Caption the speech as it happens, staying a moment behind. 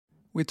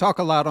We talk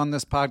a lot on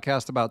this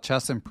podcast about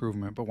chess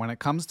improvement, but when it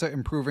comes to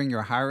improving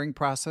your hiring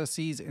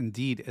processes,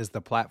 Indeed is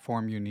the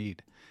platform you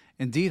need.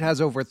 Indeed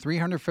has over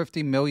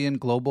 350 million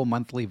global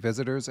monthly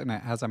visitors, and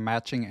it has a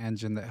matching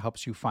engine that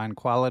helps you find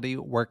quality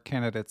work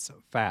candidates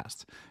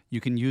fast. You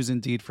can use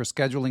Indeed for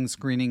scheduling,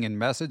 screening, and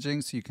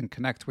messaging so you can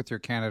connect with your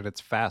candidates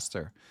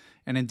faster.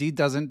 And Indeed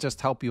doesn't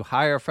just help you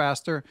hire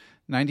faster.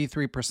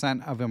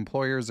 93% of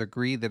employers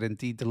agree that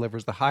Indeed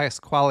delivers the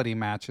highest quality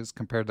matches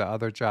compared to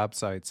other job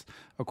sites,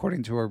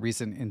 according to a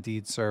recent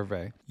Indeed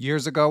survey.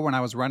 Years ago, when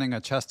I was running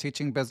a chess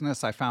teaching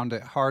business, I found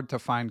it hard to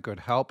find good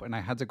help, and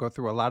I had to go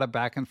through a lot of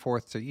back and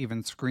forth to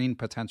even screen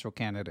potential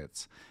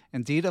candidates.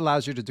 Indeed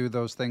allows you to do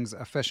those things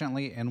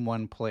efficiently in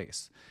one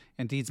place.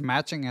 Indeed's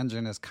matching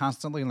engine is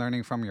constantly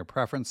learning from your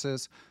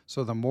preferences,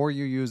 so the more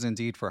you use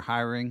Indeed for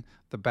hiring,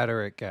 the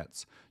better it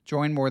gets.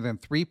 Join more than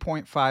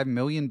 3.5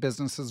 million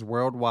businesses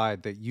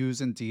worldwide that use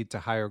Indeed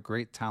to hire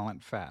great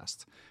talent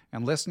fast.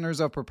 And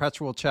listeners of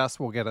Perpetual Chess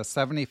will get a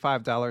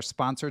 $75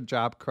 sponsored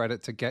job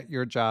credit to get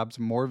your jobs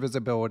more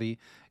visibility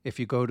if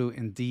you go to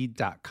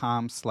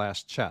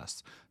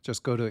Indeed.com/chess.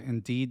 Just go to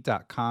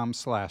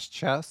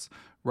Indeed.com/chess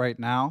right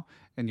now,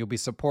 and you'll be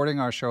supporting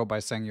our show by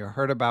saying you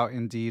heard about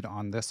Indeed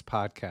on this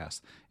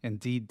podcast.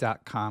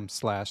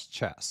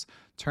 Indeed.com/chess.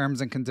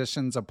 Terms and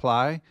conditions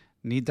apply.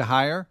 Need to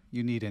hire?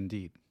 You need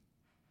Indeed.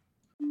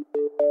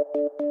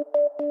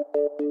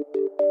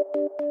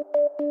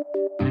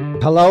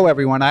 Hello,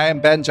 everyone. I am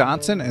Ben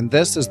Johnson, and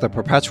this is the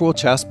Perpetual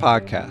Chess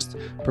Podcast.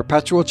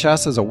 Perpetual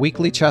Chess is a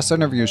weekly chess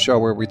interview show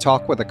where we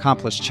talk with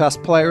accomplished chess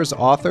players,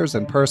 authors,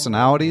 and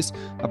personalities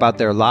about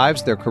their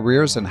lives, their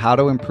careers, and how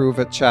to improve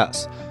at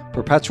chess.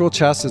 Perpetual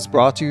Chess is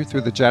brought to you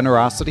through the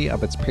generosity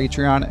of its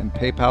Patreon and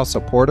PayPal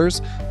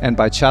supporters and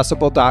by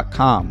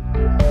Chessable.com.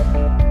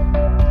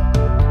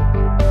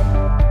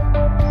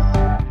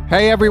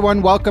 Hey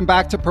everyone, welcome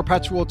back to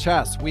Perpetual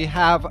Chess. We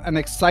have an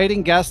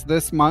exciting guest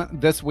this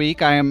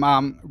week. I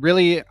am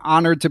really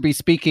honored to be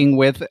speaking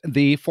with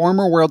the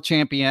former world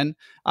champion.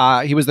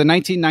 He was the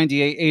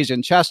 1998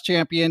 Asian chess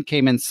champion,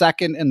 came in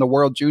second in the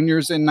World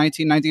Juniors in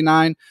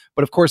 1999.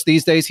 But of course,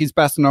 these days, he's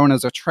best known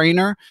as a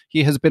trainer.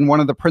 He has been one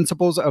of the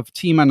principals of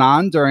Team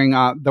Anand during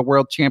the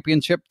World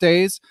Championship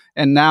days.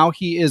 And now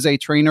he is a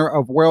trainer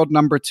of world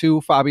number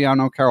 2,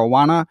 Fabiano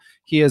Caruana.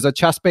 He is a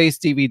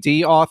chess-based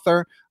DVD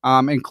author,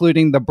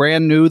 including the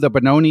brand new The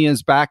Benoni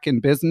is Back in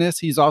Business.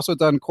 He's also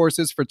done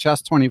courses for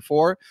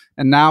Chess24,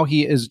 and now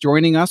he is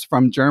joining us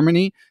from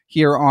Germany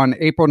here on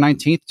April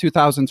 19th,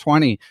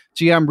 2020.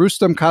 GM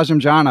Rustam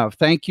Kazimjanov,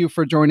 thank you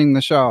for joining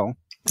the show.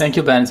 Thank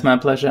you, Ben. It's my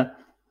pleasure.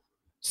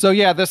 So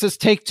yeah, this is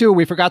take 2.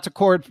 We forgot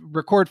to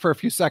record for a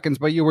few seconds,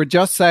 but you were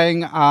just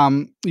saying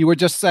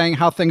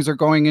how things are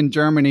going in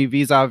Germany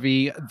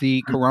vis-a-vis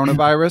the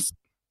coronavirus.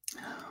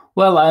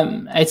 Well,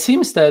 it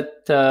seems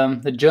that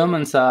the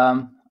Germans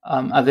are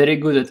very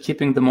good at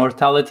keeping the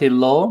mortality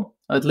low,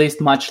 at least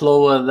much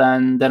lower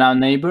than our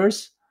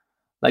neighbors.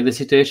 Like the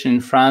situation in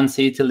France,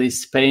 Italy,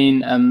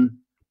 Spain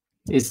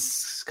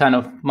is kind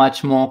of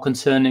much more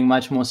concerning,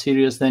 much more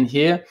serious than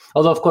here.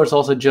 Although, of course,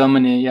 also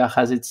Germany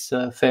has its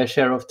fair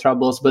share of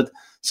troubles. But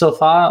so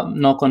far,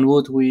 knock on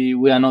wood,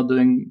 we are not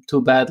doing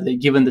too badly,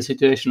 given the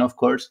situation, of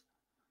course.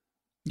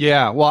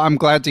 Yeah, well, I'm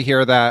glad to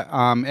hear that.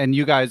 And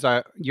you guys,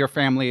 your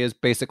family is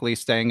basically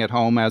staying at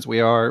home as we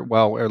are,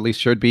 well, or at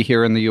least should be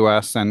here in the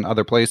U.S. and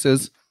other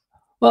places.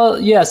 Well,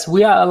 yes,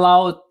 we are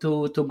allowed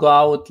to go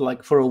out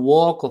like for a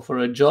walk or for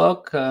a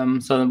jog.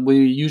 So we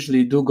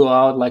usually do go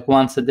out like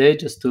once a day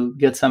just to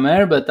get some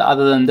air. But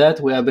other than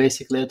that, we are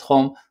basically at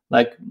home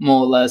like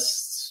more or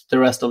less the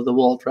rest of the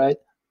world, right?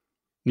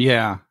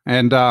 Yeah.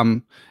 And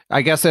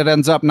I guess it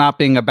ends up not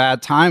being a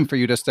bad time for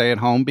you to stay at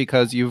home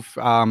because you've,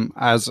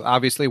 as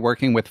obviously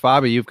working with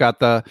Fabi, you've got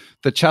the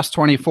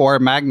Chess24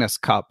 Magnus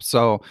Cup.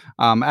 So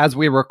as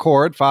we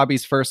record,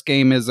 Fabi's first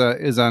game is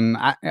an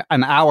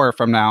hour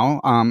from now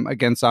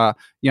against Jan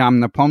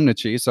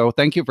Nepomniachtchi. So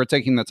thank you for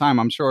taking the time.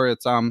 I'm sure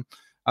it's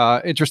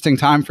interesting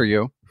time for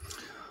you.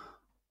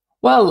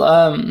 Well,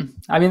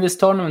 I mean, this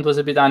tournament was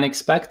a bit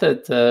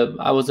unexpected.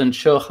 I wasn't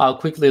sure how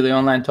quickly the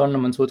online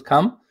tournaments would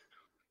come.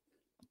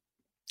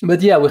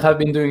 But yeah, we have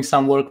been doing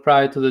some work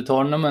prior to the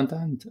tournament,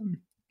 and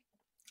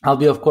I'll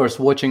be, of course,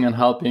 watching and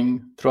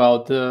helping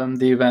throughout the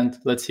event.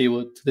 Let's see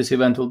what this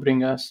event will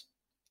bring us.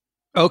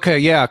 Okay,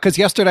 yeah, because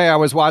yesterday I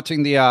was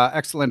watching the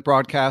excellent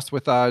broadcast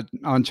with on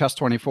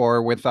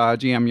Chess24 with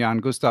GM Jan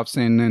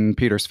Gustafsson and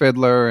Peter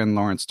Svidler and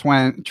Lawrence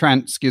Trent,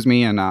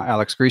 and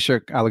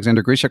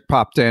Alexander Grishik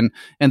popped in,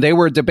 and they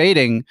were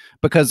debating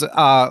because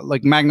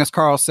like Magnus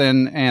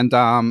Carlsen and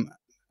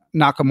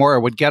Nakamura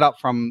would get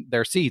up from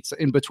their seats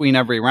in between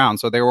every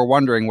round. So they were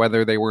wondering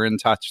whether they were in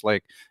touch.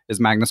 Like, is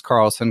Magnus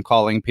Carlsen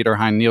calling Peter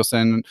Hein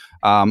Nielsen?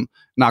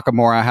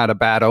 Nakamura had a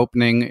bad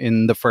opening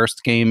in the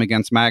first game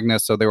against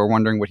Magnus. So they were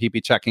wondering, would he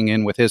be checking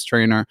in with his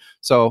trainer?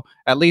 So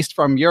at least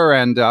from your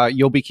end,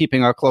 you'll be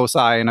keeping a close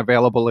eye and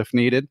available if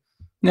needed.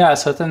 Yeah,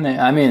 certainly.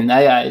 I mean,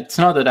 it's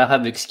not that I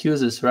have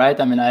excuses, right?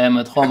 I mean, I am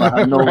at home. I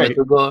have nowhere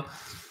to go.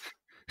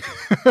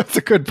 That's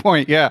a good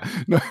point. Yeah.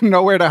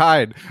 Nowhere to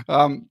hide.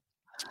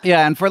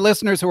 Yeah, and for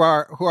listeners who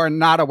are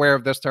not aware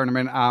of this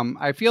tournament,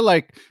 I feel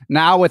like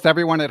now with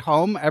everyone at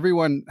home,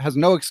 everyone has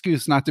no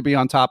excuse not to be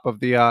on top of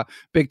the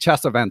big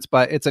chess events.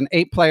 But it's an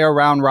 8-player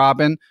round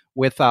robin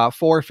with 4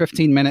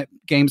 15-minute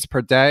games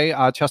per day.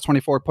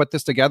 Chess24 put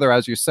this together,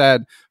 as you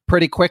said,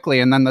 pretty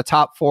quickly, and then the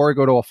top 4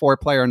 go to a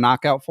 4-player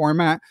knockout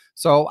format.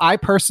 So I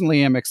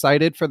personally am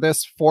excited for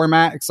this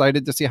format,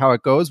 excited to see how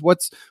it goes.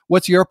 What's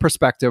your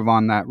perspective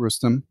on that,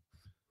 Rustam?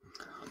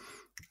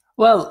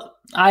 Well,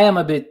 I am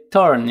a bit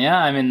torn. Yeah,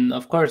 I mean,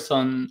 of course,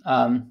 on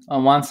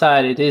one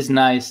side, it is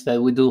nice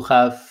that we do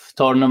have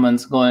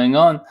tournaments going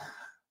on.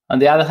 On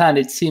the other hand,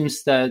 it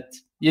seems that,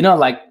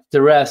 like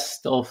the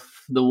rest of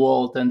the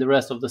world and the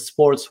rest of the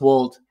sports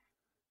world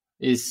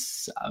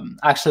is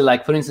actually,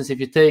 like, for instance, if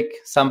you take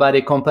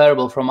somebody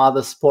comparable from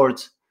other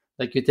sports,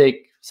 like you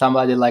take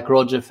somebody like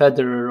Roger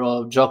Federer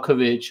or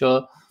Djokovic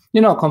or,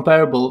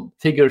 comparable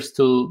figures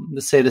to,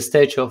 let's say, the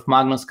stature of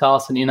Magnus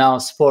Carlsen in our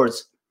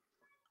sports,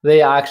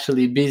 they are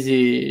actually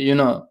busy,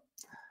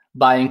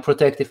 buying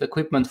protective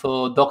equipment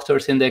for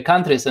doctors in their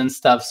countries and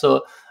stuff.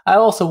 So I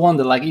also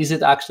wonder, like, is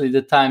it actually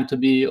the time to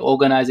be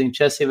organizing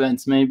chess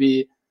events?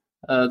 Maybe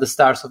the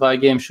stars of our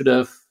game should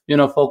have,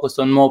 focused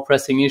on more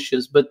pressing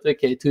issues. But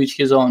okay, to each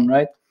his own,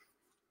 right?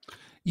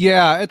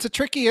 Yeah, it's a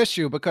tricky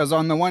issue because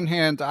on the one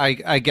hand,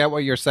 I get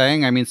what you're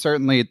saying. I mean,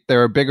 certainly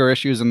there are bigger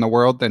issues in the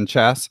world than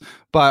chess.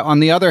 But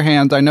on the other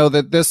hand, I know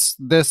that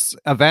this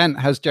event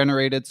has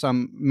generated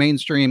some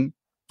mainstream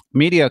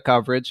media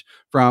coverage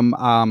from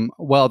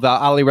the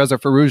Ali Reza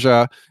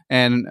Firouzja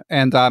and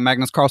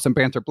Magnus Carlsen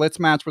Banter Blitz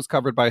match was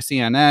covered by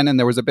CNN, and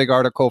there was a big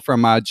article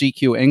from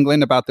GQ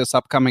England about this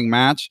upcoming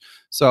match.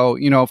 So,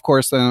 of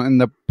course, in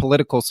the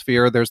political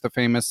sphere, there's the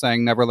famous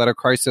saying, never let a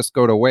crisis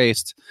go to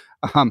waste.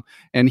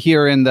 And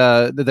here in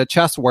the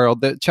chess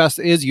world, the chess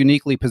is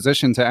uniquely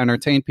positioned to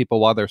entertain people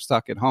while they're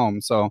stuck at home.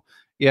 So,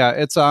 yeah,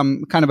 it's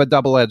kind of a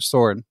double-edged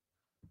sword.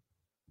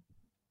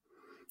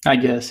 I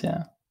guess,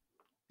 yeah.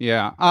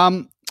 Yeah.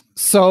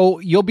 So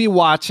you'll be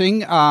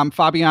watching.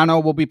 Fabiano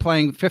will be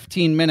playing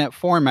 15-minute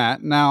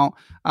format. Now,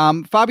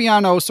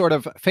 Fabiano sort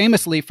of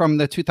famously from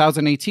the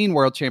 2018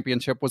 World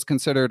Championship was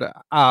considered,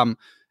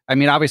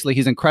 obviously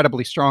he's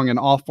incredibly strong in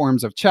all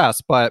forms of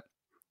chess, but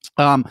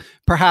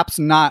perhaps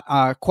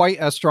not quite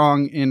as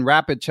strong in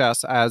rapid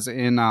chess as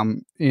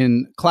in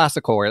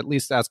classical, or at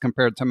least as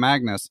compared to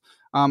Magnus.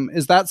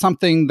 Is that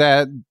something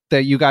that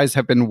you guys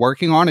have been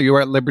working on? Are you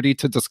at liberty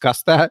to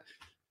discuss that?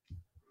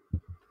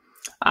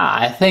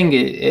 I think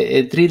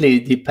it really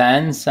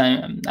depends.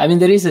 I mean,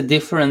 there is a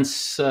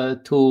difference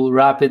to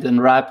rapid and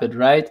rapid,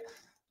 right?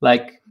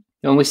 Like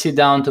when we sit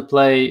down to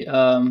play,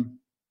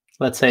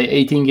 let's say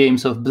 18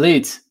 games of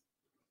Blitz,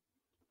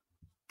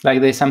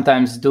 like they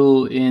sometimes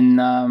do in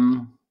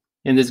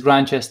this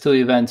Grand Chess 2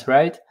 events,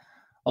 right?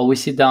 Or we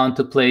sit down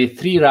to play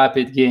 3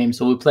 rapid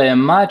games, or we play a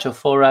match of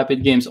 4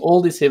 rapid games.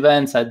 All these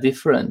events are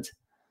different.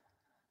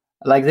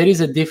 Like there is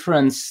a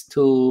difference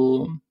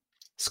to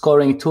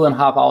scoring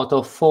 2.5 out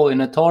of 4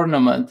 in a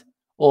tournament,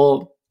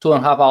 or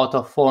 2.5 out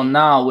of 4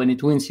 now when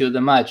it wins you the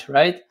match,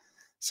 right?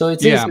 So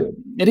it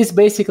is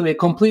basically a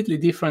completely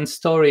different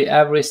story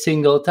every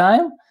single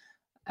time.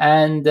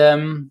 And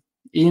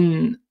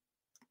in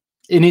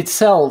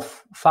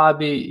itself,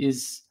 Fabi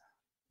is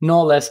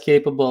no less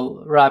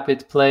capable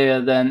rapid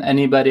player than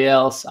anybody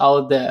else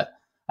out there.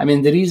 I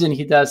mean, the reasons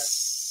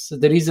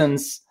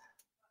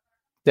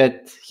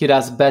that he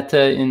does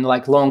better in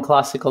like long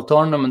classical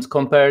tournaments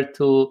compared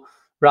to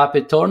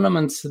rapid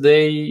tournaments,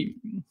 I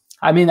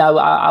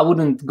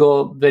wouldn't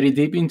go very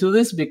deep into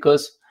this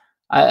because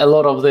a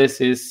lot of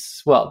this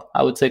is,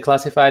 I would say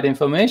classified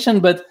information,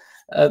 but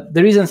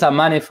the reasons are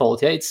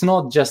manifold. Yeah, it's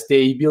not just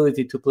the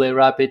ability to play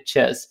rapid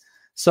chess.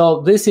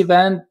 So this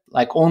event,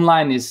 like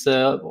online, is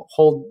a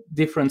whole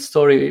different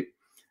story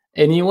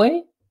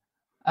anyway.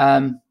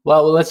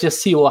 Let's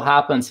just see what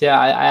happens. Yeah,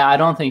 I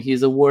don't think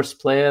he's a worse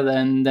player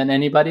than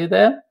anybody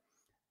there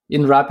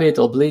in rapid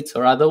or blitz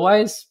or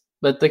otherwise.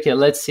 But okay,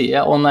 let's see.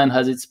 Yeah, online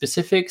has its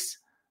specifics.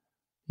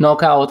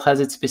 Knockout has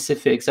its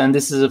specifics, and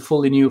this is a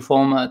fully new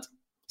format.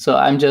 So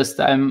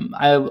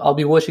I'll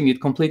be watching it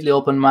completely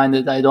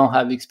open-minded. I don't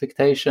have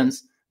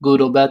expectations,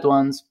 good or bad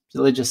ones.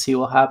 So let's just see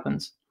what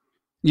happens.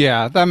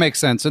 Yeah, that makes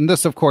sense. And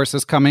this, of course,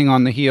 is coming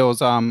on the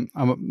heels a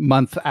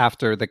month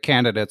after the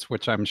candidates,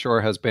 which I'm sure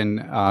has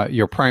been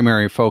your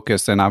primary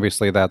focus. And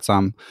obviously that's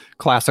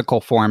classical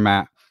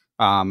format,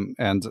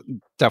 and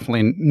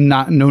definitely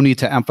no need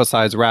to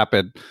emphasize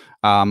rapid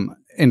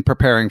in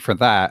preparing for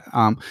that.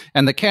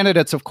 And the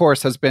candidates, of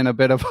course, has been a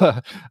bit of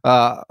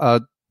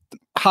a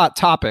hot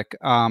topic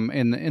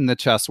in the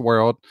chess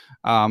world.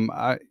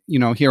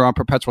 Here on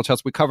Perpetual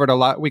Chess, we covered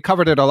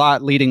it a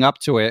lot leading up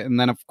to it, and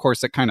then of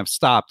course it kind of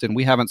stopped, and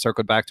we haven't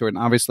circled back to it. And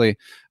obviously,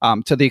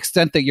 to the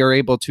extent that you're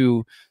able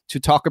to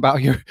talk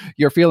about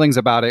your feelings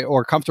about it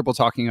or comfortable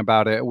talking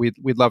about it,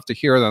 we'd love to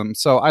hear them.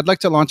 So I'd like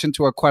to launch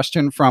into a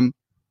question from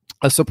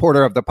a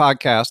supporter of the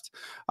podcast.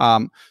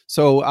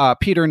 So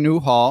Peter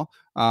Newhall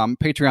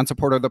Patreon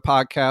supporter of the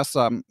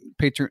podcast.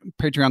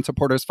 Patreon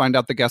supporters find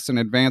out the guests in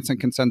advance and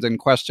can send in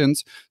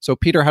questions. So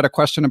Peter had a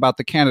question about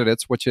the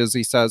candidates, which is,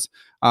 he says,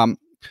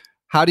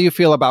 how do you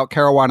feel about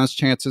Caruana's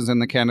chances in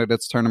the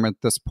candidates tournament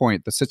at this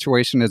point? The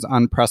situation is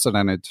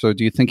unprecedented. So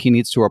do you think he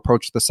needs to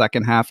approach the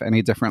second half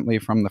any differently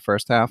from the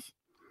first half?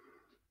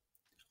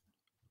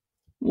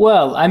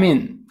 Well, I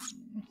mean,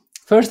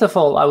 first of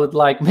all, I would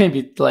like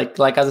maybe like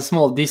as a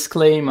small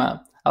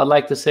disclaimer, I would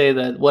like to say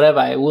that whatever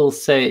I will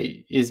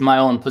say is my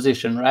own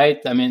position, right?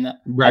 I mean,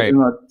 right. I do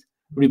not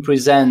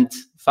represent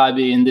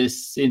Fabi in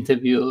this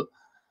interview,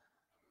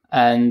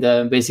 and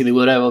basically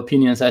whatever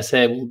opinions I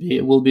say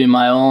will be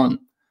my own.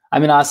 I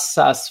mean,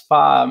 as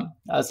far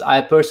as I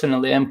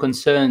personally am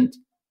concerned,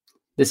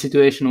 the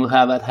situation we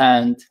have at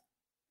hand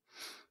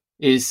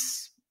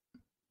is,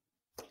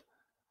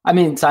 I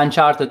mean, it's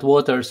uncharted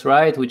waters,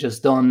 right? We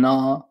just don't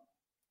know.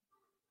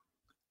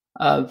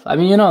 I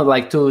mean,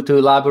 like to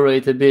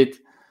elaborate a bit,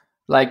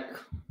 like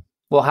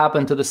what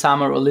happened to the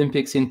Summer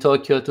Olympics in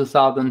Tokyo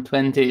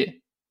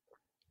 2020.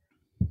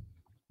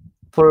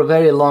 For a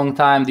very long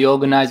time, the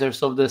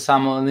organizers of the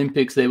Summer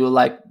Olympics, they were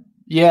like,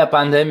 yeah,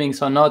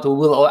 pandemics or not, we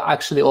will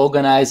actually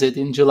organize it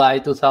in July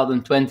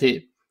 2020.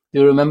 Do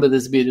you remember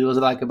this bit? It was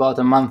like about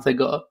a month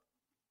ago.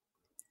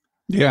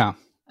 Yeah.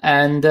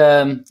 And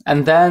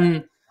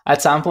then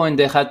at some point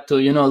they had to,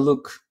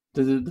 look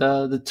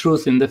the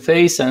truth in the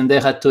face, and they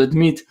had to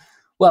admit,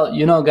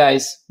 well,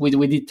 guys, we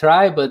did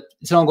try, but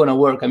it's not going to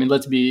work. I mean,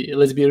 let's be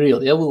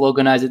real. Yeah, we'll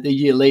organize it a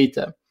year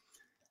later.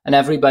 And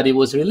everybody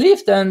was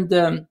relieved. And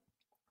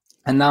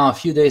now a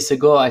few days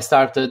ago, I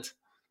started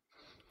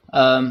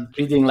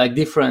reading like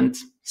different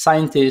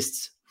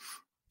scientists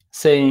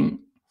saying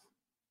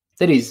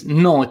there is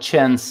no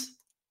chance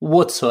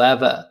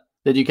whatsoever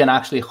that you can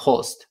actually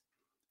host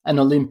an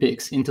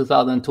Olympics in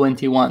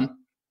 2021.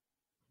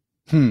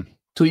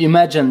 To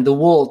imagine the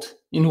world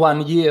in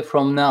 1 year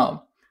from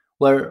now,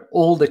 where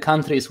all the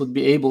countries would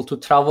be able to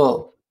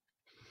travel,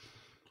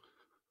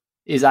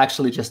 is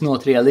actually just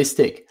not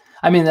realistic.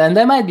 I mean, and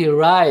they might be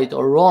right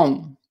or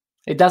wrong.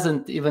 It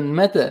doesn't even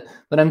matter.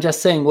 But I'm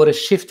just saying what a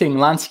shifting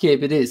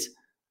landscape it is.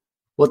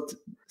 What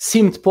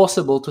seemed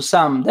possible to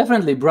some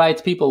definitely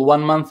bright people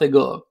 1 month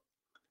ago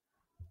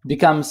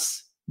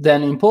becomes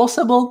then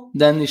impossible,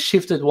 then is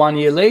shifted 1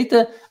 year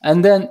later,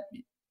 and then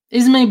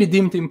is maybe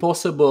deemed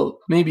impossible,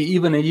 maybe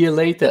even a year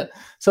later.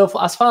 So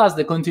as far as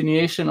the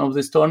continuation of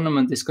this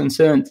tournament is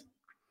concerned,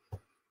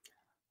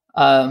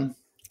 I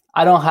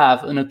don't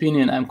have an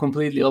opinion. I'm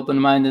completely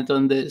open-minded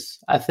on this.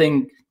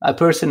 I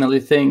personally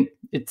think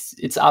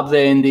it's up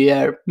there in the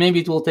air. Maybe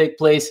it will take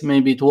place,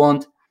 maybe it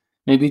won't.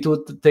 Maybe it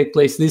will take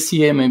place this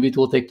year, maybe it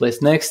will take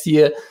place next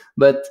year,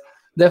 but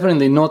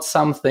definitely not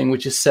something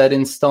which is set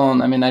in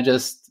stone. I mean, I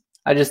just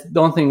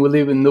don't think we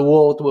live in the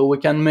world where we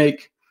can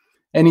make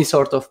any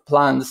sort of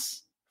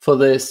plans for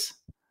this.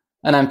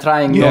 And I'm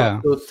trying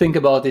not to think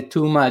about it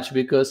too much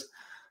because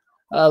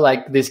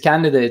like these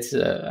candidates,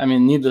 I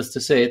mean, needless to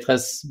say, it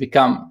has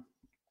become,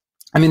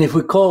 I mean, if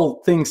we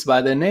call things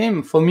by their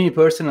name, for me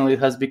personally, it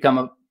has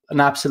become an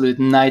absolute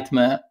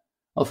nightmare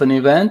of an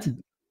event.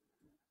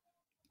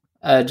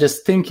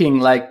 Just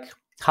thinking like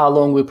how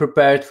long we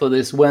prepared for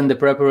this, when the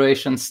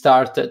preparation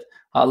started,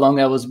 how long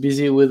I was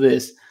busy with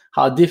this,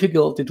 how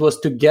difficult it was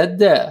to get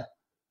there,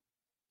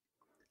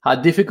 how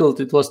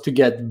difficult it was to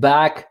get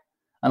back,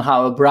 and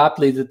how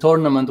abruptly the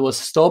tournament was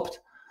stopped.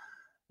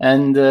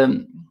 And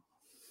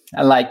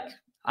like,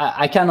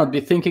 I cannot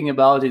be thinking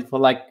about it for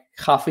like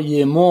half a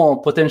year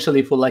more,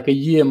 potentially for like a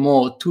year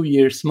more, 2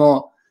 years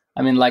more.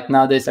 I mean, like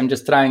nowadays, I'm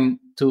just trying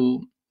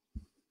to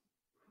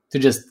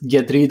just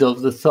get rid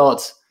of the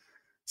thoughts.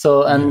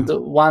 So, and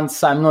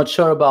once I'm not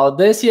sure about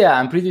this,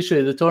 I'm pretty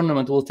sure the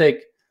tournament will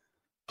take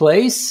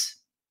place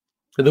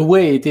the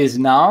way it is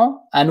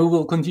now, and we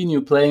will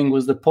continue playing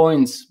with the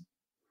points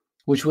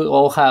which we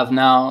all have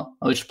now,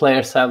 which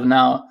players have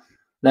now.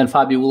 Then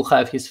Fabi will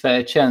have his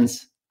fair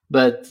chance.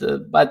 But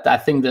I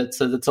think that's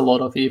a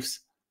lot of ifs.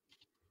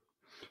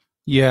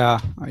 Yeah.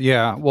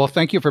 Well,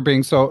 thank you for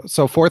being so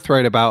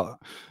forthright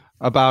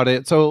about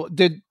it. So,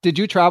 did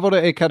you travel to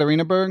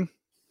Ekaterinburg?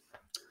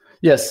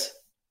 Yes.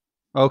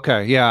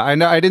 Okay. Yeah. I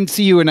know. I didn't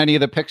see you in any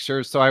of the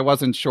pictures, so I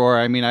wasn't sure.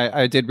 I mean,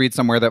 I did read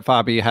somewhere that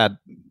Fabi had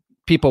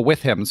people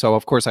with him, so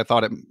of course I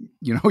thought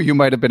you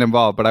might have been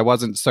involved, but I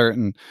wasn't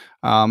certain.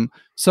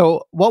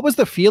 So, what was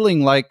the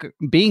feeling like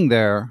being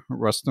there,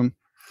 Rustam?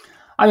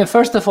 I mean,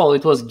 first of all,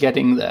 it was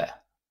getting there,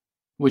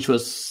 which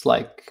was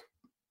like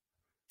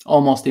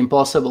almost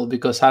impossible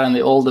because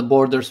suddenly all the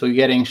borders were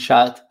getting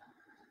shut,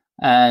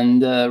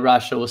 and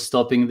Russia was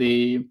stopping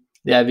the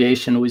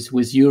aviation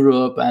with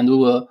Europe, and we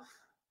were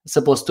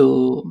supposed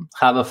to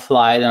have a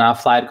flight, and our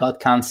flight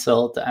got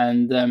cancelled,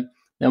 and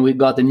then we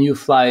got a new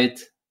flight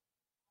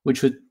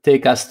which would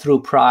take us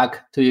through Prague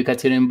to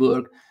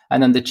Yekaterinburg,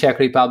 and then the Czech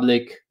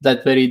Republic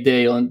that very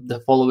day, on the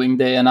following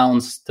day,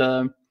 announced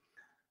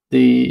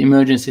the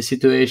emergency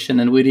situation,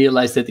 and we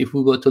realized that if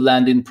we were to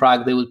land in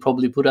Prague, they would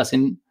probably put us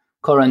in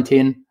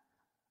quarantine,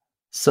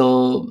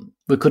 so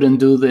we couldn't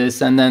do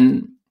this. And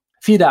then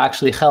FIDE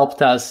actually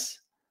helped us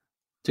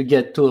to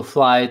get to a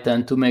flight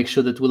and to make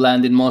sure that we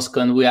land in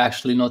Moscow and we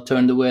actually not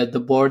turned away at the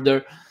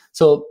border.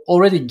 So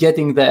already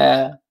getting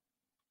there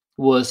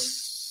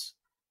was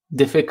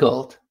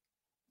difficult.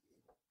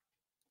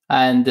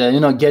 And,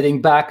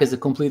 getting back is a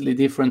completely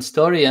different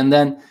story. And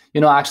then,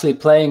 actually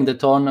playing the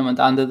tournament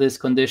under these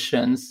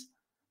conditions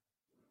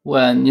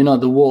when,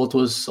 the world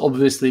was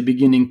obviously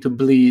beginning to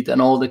bleed and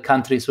all the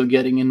countries were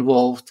getting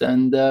involved.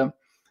 And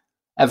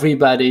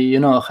everybody,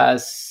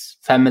 has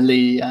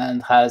family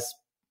and has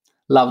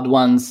loved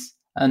ones.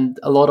 And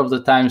a lot of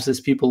the times these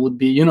people would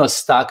be,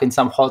 stuck in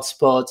some hot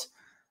spots.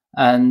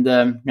 And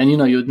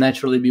you'd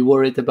naturally be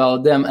worried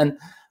about them. And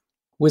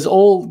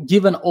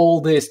given all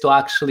this to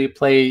actually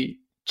play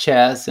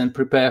chess and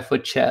prepare for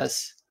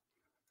chess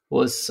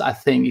was, I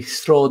think,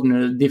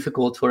 extraordinarily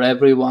difficult for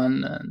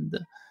everyone.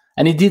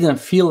 And it didn't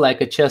feel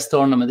like a chess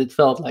tournament. It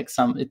felt like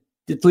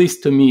at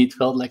least to me, it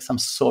felt like some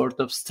sort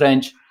of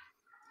strange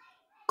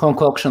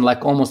concoction,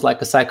 like almost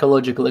like a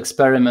psychological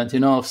experiment,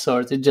 of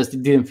sorts. It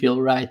didn't feel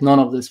right. None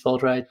of this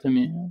felt right to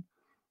me.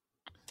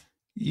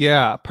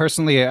 Yeah,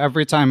 personally,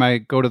 every time I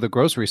go to the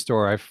grocery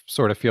store, I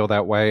sort of feel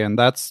that way. And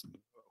that's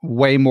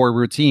way more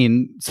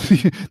routine.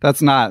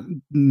 That's not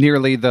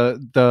nearly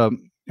the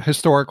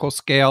historical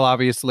scale,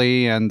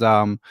 obviously, and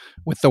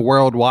with the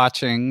world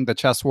watching, the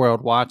chess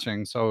world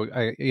watching. So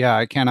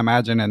I can't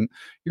imagine. And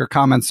your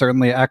comments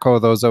certainly echo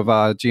those of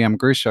GM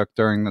Grishuk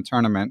during the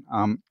tournament.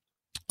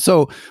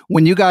 So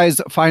when you guys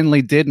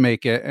finally did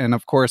make it, and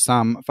of course,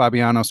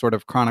 Fabiano sort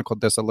of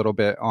chronicled this a little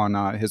bit on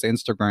his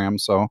Instagram.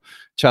 So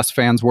chess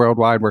fans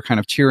worldwide were kind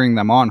of cheering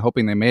them on,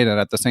 hoping they made it,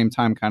 at the same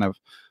time kind of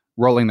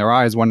rolling their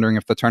eyes, wondering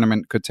if the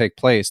tournament could take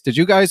place. Did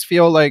you guys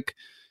feel like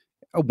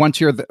once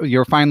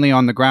you're finally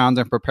on the ground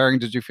and preparing,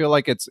 did you feel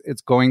like it's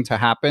going to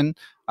happen?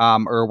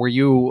 Or were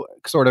you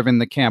sort of in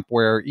the camp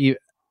where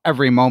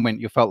every moment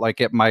you felt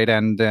like it might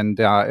end and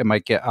it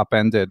might get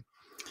upended?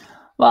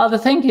 Well, the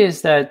thing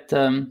is that,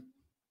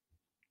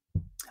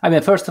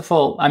 first of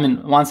all,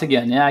 once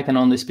again, I can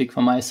only speak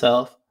for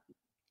myself.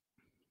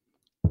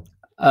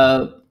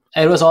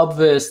 It was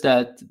obvious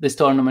that this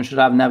tournament should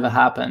have never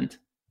happened.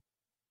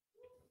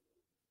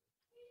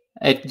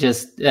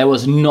 There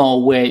was no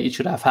way it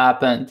should have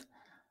happened.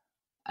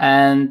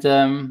 And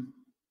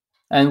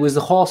with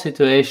the whole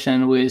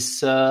situation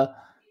with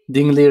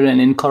Ding Liren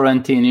in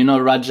quarantine,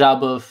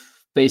 Radjabov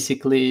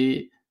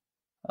basically,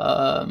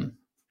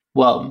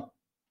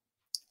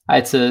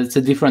 it's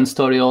a different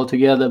story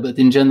altogether, but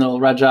in general,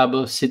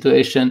 Radjabov's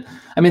situation,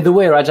 the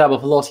way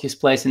Radjabov lost his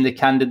place in the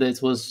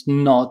candidates was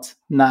not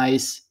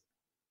nice,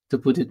 to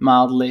put it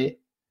mildly.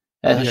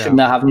 It should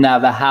have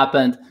never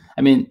happened.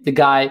 The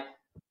guy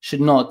should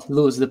not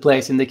lose the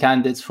place in the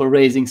candidates for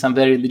raising some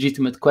very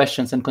legitimate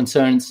questions and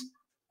concerns.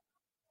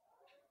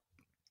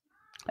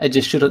 It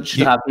just should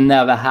have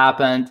never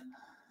happened.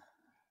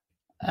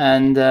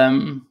 And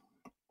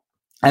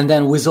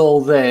then with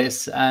all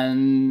this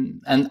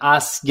and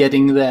us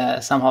getting there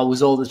somehow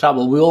with all the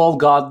trouble, we all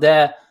got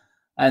there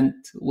and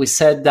we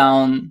sat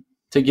down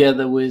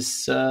together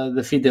with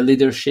the FIDE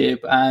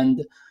leadership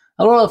and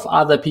a lot of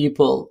other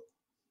people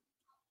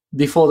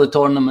before the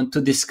tournament to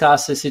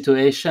discuss the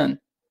situation.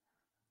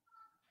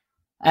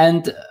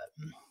 And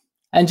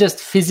just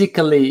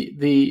physically,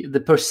 the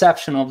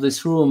perception of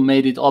this room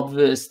made it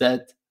obvious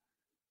that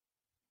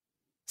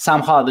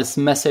somehow this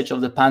message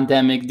of the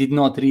pandemic did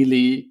not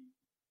really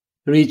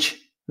reach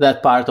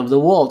that part of the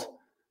world,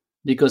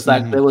 because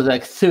there was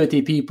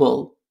 30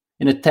 people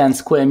in a 10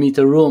 square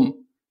meter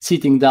room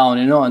sitting down,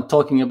 and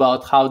talking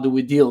about how do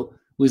we deal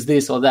with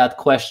this or that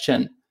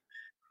question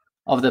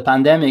of the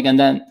pandemic. And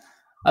then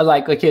I was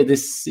like, okay,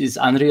 this is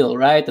unreal,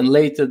 right? And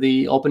later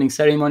the opening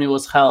ceremony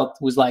was held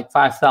with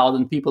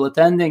 5,000 people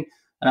attending.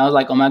 And I was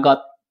like, oh my God,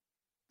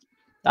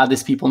 are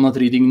these people not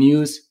reading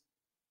news?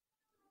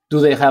 Do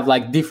they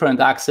have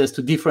different access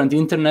to different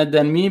internet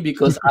than me?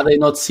 Because are they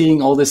not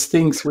seeing all these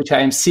things which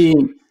I am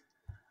seeing?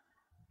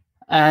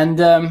 And,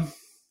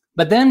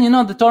 but then,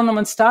 the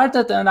tournament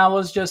started and I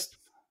was just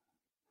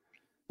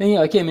thinking,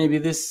 okay, maybe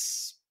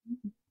this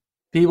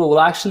people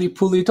will actually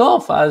pull it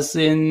off, as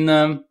in,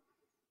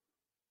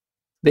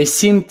 they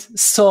seemed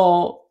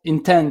so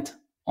intent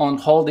on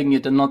holding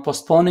it and not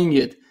postponing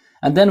it.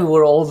 And then we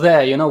were all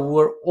there, we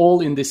were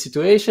all in this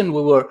situation.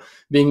 We were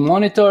being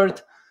monitored,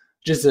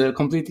 just a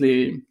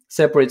completely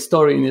separate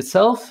story in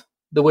itself,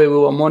 the way we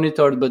were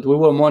monitored, but we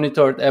were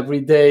monitored every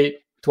day,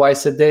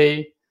 twice a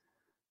day.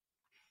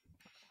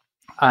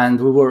 And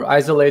we were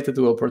isolated,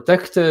 we were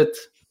protected.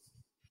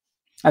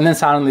 And then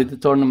suddenly the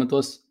tournament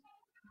was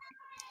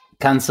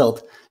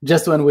canceled,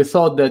 just when we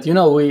thought that,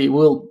 we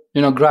will,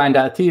 grind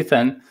our teeth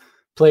and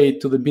play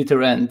it to the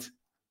bitter end.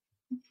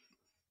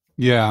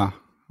 Yeah.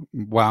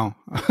 Wow.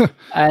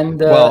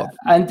 And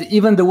and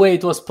even the way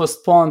it was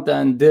postponed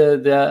and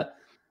the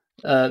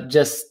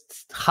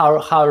just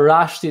how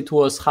rushed it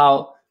was,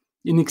 how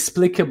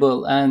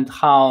inexplicable and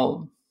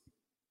how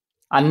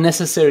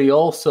unnecessary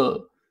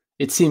also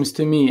it seems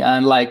to me.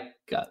 And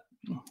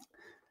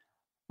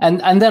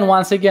and then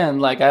once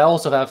again, I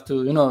also have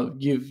to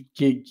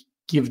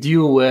give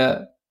due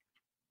where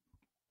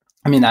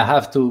I mean, I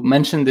have to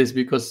mention this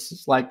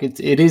because like it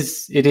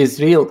is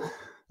real.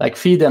 Like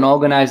FIDE and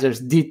organizers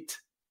did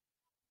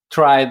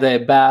try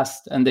their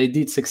best and they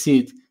did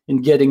succeed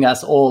in getting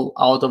us all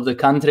out of the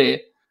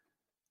country.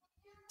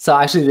 So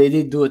actually they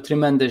did do a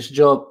tremendous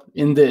job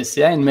in this,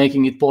 in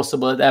making it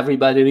possible that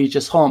everybody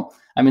reaches home.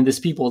 I mean, these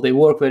people, they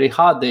work very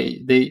hard.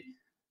 They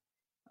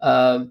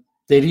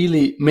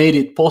really made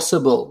it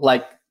possible,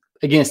 like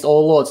against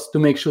all odds, to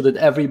make sure that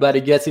everybody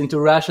gets into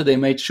Russia. They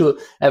made sure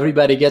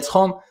everybody gets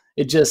home.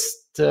 It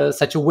just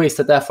such a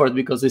wasted effort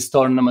because this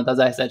tournament, as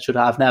I said, should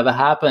have never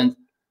happened.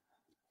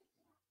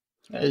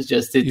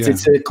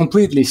 It's a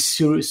completely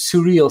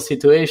surreal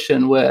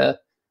situation where,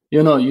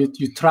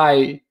 you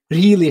try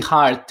really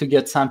hard to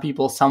get some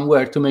people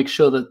somewhere to make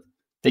sure that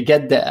they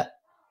get there,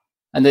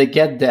 and they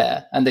get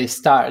there and they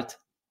start,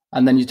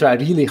 and then you try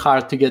really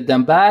hard to get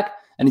them back,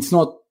 and it's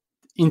not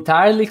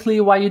entirely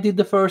clear why you did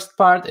the first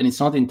part, and it's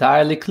not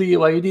entirely clear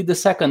why you did the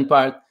second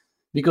part,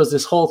 because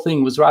this whole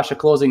thing with Russia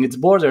closing its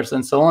borders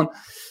and so on.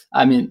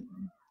 I mean,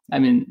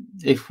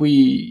 if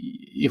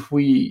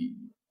we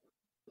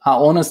are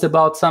honest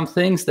about some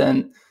things,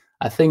 then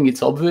I think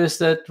it's obvious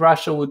that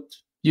Russia would,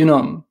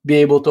 be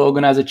able to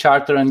organize a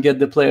charter and get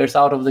the players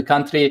out of the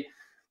country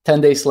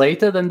 10 days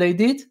later than they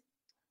did.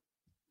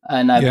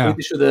 And I'm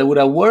pretty sure that would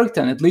have worked,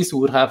 and at least we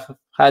would have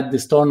had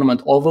this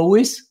tournament over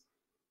with,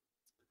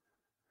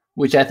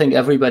 which I think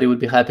everybody would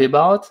be happy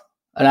about.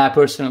 And I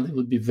personally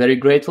would be very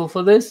grateful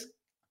for this,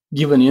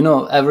 given,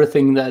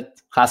 everything that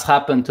has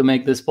happened to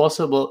make this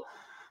possible.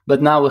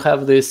 But now we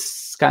have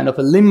this kind of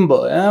a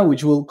limbo,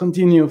 which will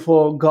continue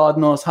for God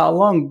knows how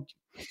long.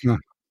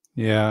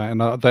 Yeah, and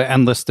the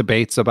endless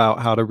debates about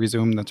how to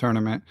resume the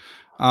tournament.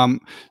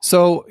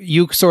 So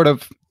you sort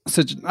of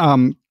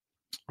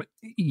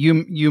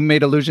you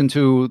made allusion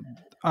to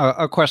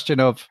a question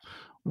of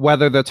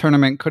whether the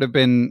tournament could have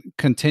been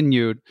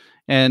continued,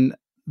 and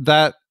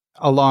that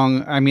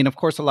of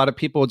course, a lot of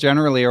people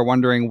generally are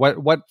wondering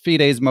what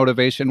FIDE's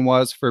motivation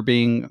was for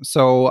being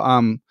so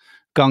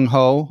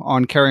gung-ho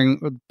on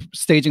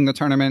staging the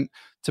tournament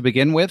to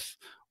begin with,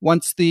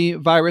 once the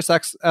virus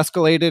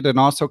escalated, and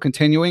also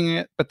continuing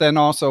it, but then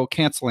also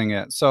canceling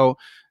it. So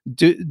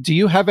do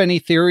you have any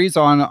theories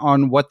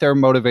on what their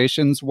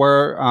motivations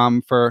were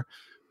for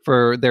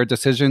their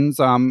decisions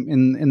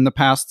in the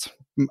past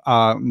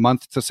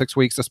month to 6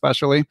 weeks,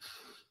 especially?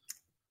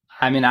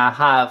 I mean, I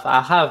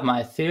have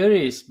my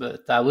theories,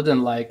 but I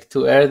wouldn't like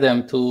to air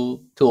them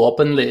too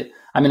openly.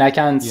 I mean, I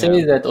can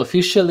say that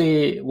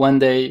officially, when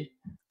they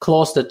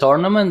closed the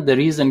tournament, the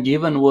reason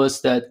given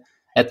was that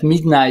at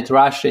midnight,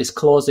 Russia is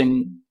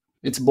closing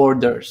its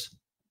borders.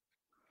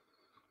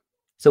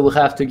 So we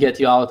have to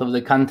get you out of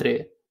the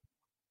country.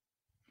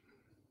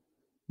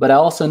 But I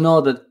also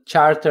know that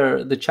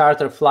the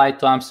charter flight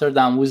to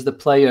Amsterdam with the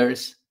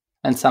players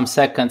and some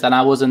seconds, and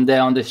I wasn't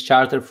there on this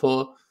charter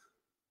for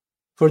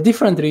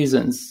different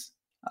reasons.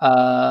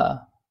 I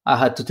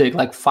had to take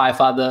like 5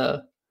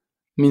 other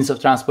means of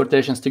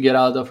transportations to get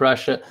out of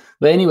Russia.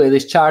 But anyway,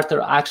 this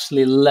charter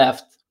actually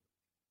left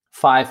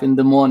 5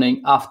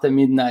 a.m. after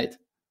midnight,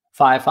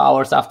 5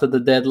 hours after the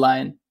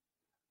deadline.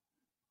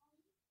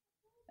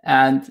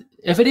 And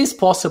if it is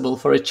possible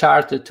for a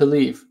charter to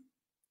leave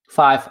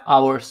 5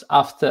 hours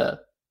after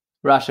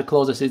Russia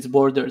closes its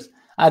borders,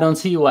 I don't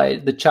see why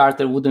the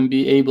charter wouldn't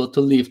be able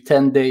to leave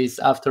 10 days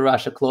after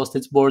Russia closed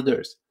its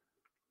borders.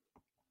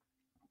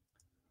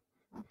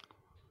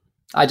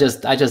 I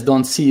just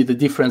don't see the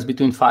difference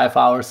between 5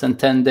 hours and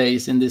 10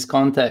 days in this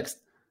context.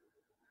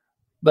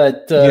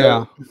 But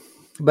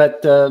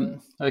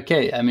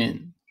okay, I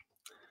mean,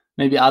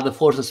 maybe other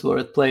forces were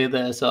at play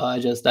there, so I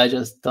just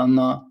don't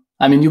know.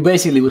 I mean, you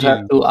basically would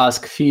have to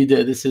ask FIDE.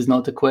 This is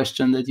not a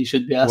question that you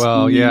should be asking.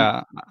 Well,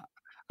 yeah,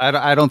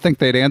 I don't think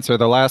they'd answer.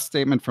 The last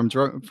statement from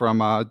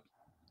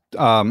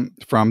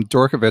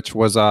Djorkovic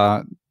was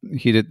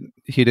he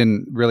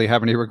didn't really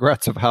have any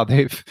regrets of how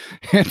they've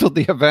handled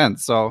the event.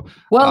 So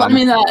I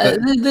mean,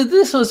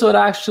 this was what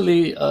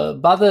actually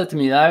bothered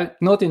me.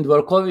 Not in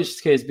Djorkovic's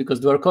case,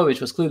 because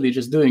Djorkovic was clearly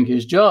just doing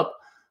his job.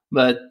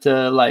 But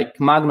like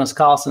Magnus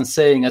Carlsen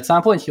saying, at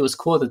some point he was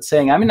quoted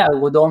saying, I mean, I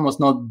would almost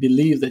not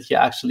believe that he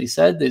actually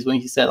said this, when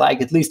he said,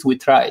 like, at least we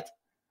tried.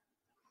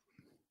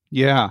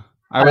 Yeah,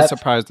 I was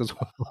surprised as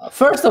well.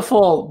 First of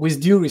all, with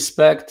due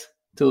respect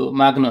to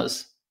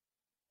Magnus,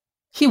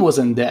 he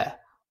wasn't there.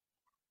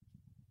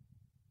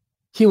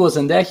 He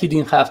wasn't there. He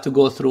didn't have to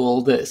go through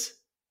all this.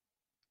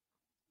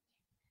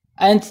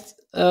 And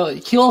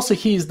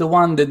he is the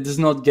one that does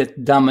not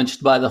get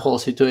damaged by the whole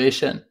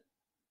situation.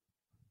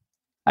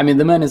 I mean,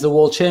 the man is a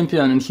world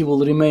champion, and he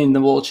will remain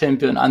the world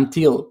champion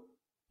until,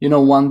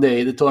 one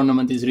day the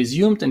tournament is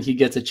resumed and he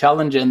gets a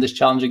challenger, and this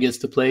challenger gets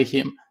to play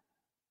him.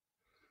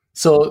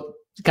 So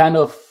kind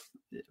of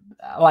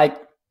like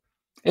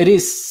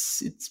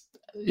it's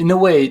in a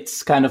way,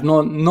 it's kind of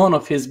none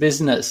of his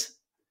business.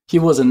 He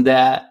wasn't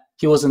there.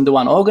 He wasn't the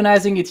one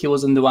organizing it. He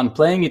wasn't the one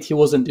playing it. He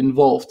wasn't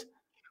involved.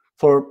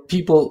 For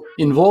people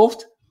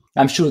involved,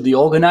 I'm sure the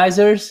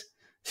organizers,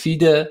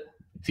 FIDE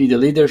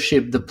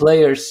leadership, the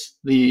players,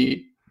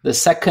 the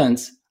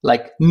seconds,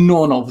 like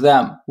none of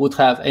them would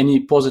have any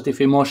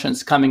positive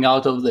emotions coming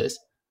out of this.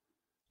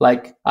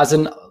 Like as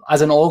an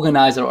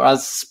organizer or as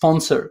a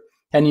sponsor,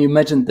 can you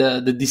imagine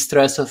the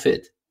distress of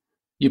it?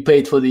 You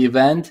paid for the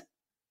event,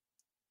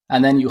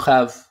 and then you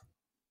have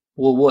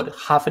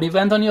half an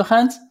event on your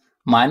hands,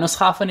 minus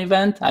half an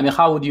event. I mean,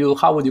 how would you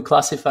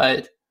classify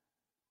it?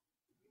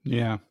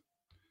 Yeah.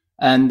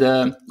 And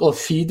or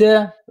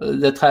FIDE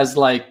that has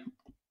like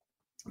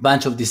a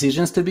bunch of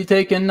decisions to be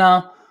taken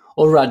now,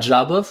 or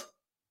Radjabov.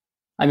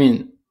 I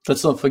mean,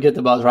 let's not forget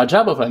about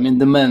Radjabov. I mean,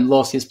 the man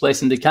lost his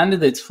place in the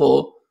candidates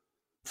for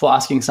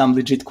asking some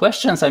legit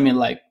questions. I mean,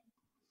 like,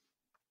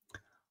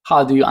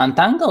 how do you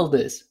untangle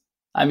this?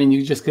 I mean,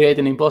 you just create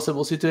an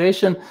impossible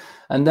situation,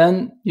 and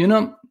then,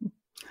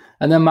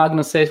 and then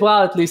Magnus says,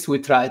 well, at least we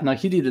tried. No,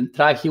 he didn't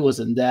try. He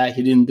wasn't there.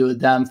 He didn't do a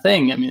damn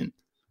thing. I mean,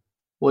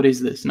 what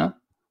is this, no?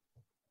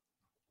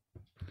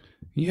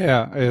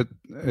 Yeah,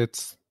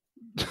 it's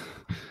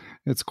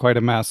it's quite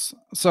a mess.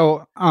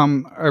 So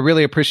I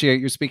really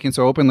appreciate you speaking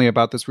so openly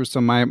about this,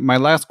 Rustam. My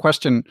last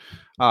question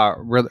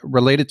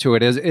related to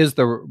it is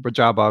the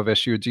Radjabov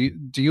issue.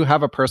 Do you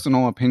have a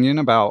personal opinion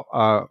about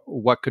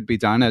what could be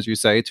done, as you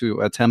say,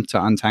 to attempt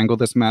to untangle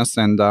this mess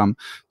and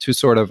to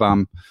sort of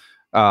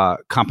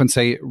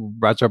compensate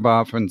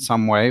Radjabov in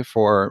some way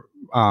for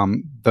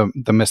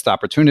the missed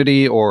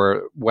opportunity,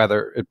 or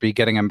whether it be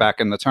getting him back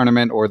in the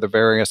tournament, or the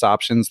various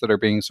options that are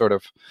being sort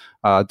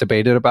of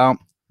debated about?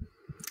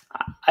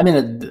 I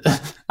mean,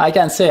 I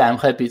can say I'm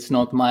happy it's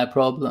not my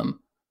problem.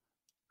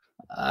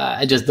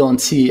 I just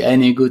don't see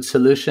any good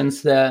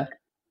solutions there.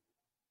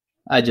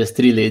 I just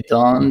really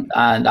don't.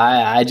 And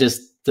I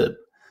just,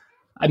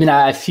 I mean,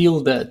 I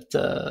feel that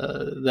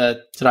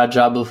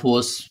Radjabov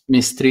was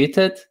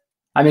mistreated.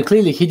 I mean,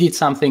 clearly he did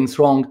some things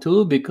wrong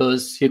too,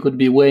 because he could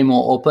be way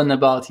more open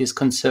about his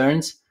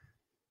concerns.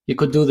 He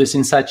could do this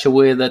in such a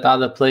way that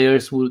other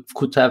players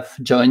could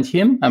have joined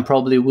him and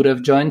probably would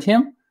have joined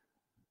him.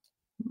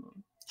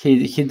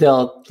 He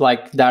dealt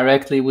like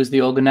directly with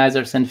the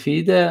organizers and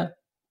FIDE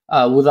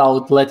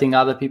without letting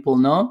other people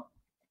know.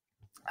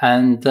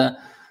 And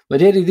but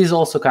it is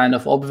also kind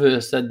of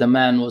obvious that the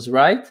man was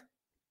right.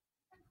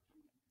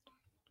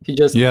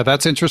 Yeah,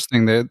 that's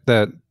interesting.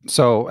 That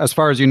so as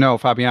far as you know,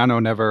 Fabiano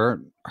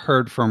never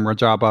heard from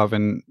Radjabov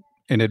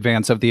in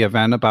advance of the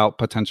event about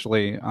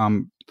potentially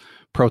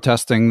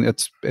protesting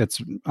its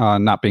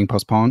not being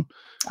postponed.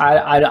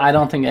 I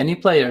don't think any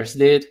players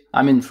did.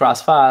 I mean, for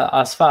as far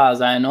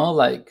as I know,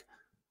 like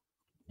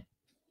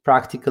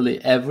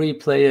practically every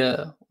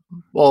player,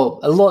 well,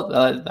 a lot.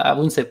 I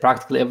wouldn't say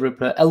practically every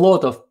player. A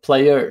lot of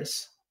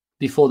players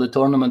before the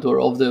tournament were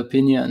of the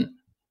opinion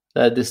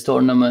that this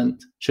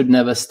tournament should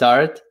never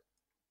start.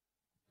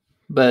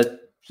 But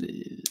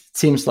it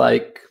seems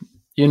like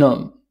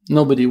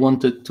nobody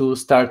wanted to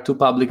start too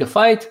public a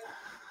fight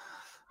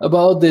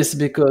about this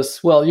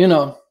because, well,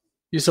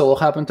 you saw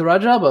what happened to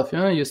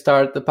Radjabov. You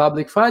start the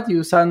public fight,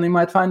 you suddenly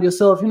might find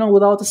yourself,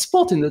 without a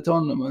spot in the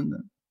tournament.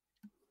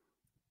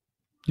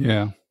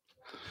 Yeah.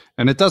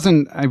 And it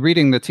doesn't,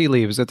 reading the tea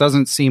leaves, it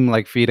doesn't seem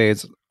like FIDE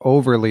is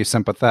overly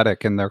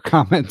sympathetic in their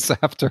comments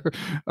after,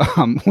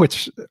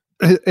 which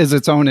is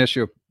its own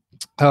issue.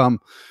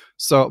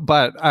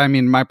 But I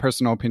mean, my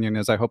personal opinion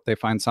is I hope they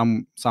find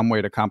some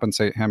way to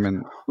compensate him.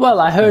 And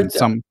well, I heard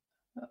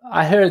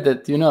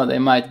that they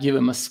might give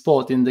him a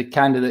spot in the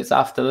candidates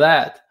after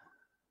that.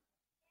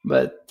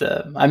 But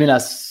I mean,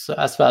 as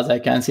far as I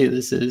can see,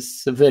 this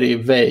is a very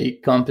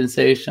vague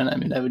compensation. I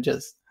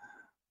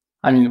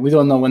mean, we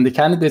don't know when the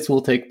candidates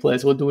will take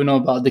place. What do we know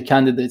about the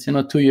candidates?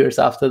 2 years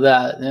after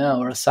that,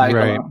 or a cycle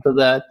after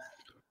that.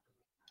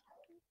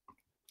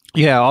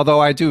 Yeah, although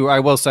I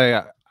will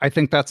say, I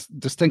think that's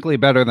distinctly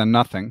better than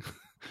nothing.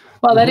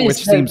 Well, that is,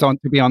 which seems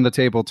to be on the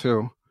table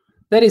too.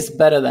 That is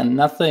better than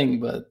nothing,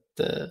 but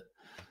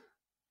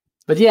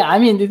yeah, I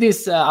mean, it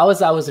is. I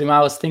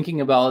was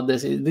thinking about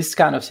this. This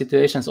kind of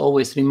situations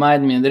always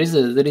remind me. And there is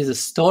a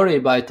story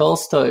by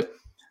Tolstoy.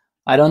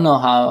 I don't know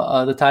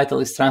how the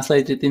title is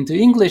translated into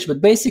English, but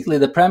basically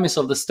the premise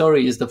of the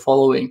story is the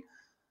following: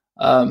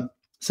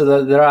 so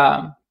that there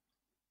are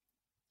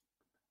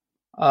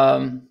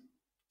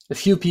a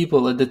few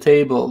people at the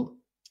table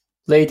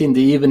late in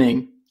the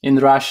evening in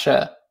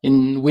Russia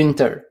in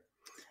winter,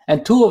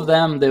 and two of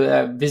them, they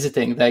were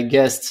visiting their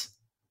guests.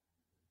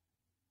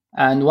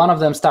 And one of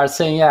them starts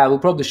saying, yeah, we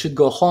probably should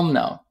go home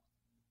now.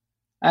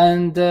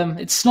 And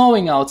it's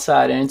snowing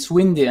outside and it's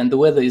windy and the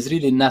weather is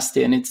really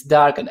nasty and it's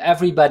dark. And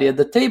everybody at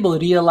the table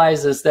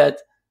realizes that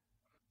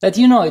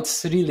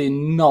it's really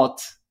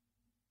not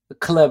a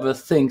clever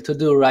thing to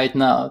do right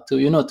now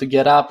to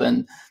get up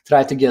and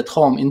try to get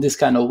home in this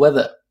kind of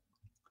weather.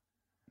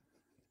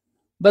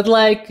 But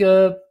like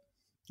the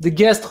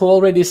guest who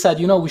already said,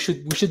 we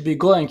should be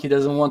going, he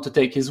doesn't want to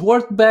take his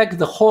word back.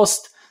 The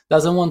host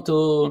doesn't want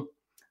to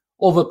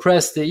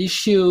overpress the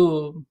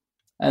issue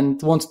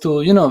and wants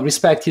to,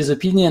 respect his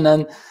opinion.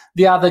 And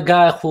the other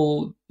guy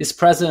who is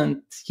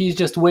present, he's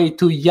just way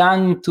too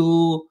young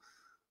to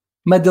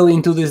meddle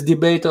into this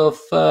debate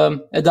of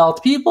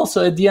adult people.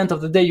 So at the end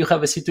of the day, you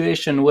have a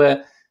situation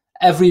where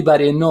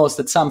everybody knows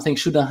that something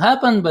shouldn't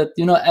happen, but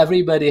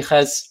everybody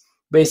has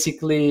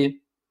basically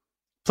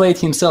played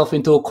himself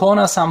into a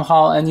corner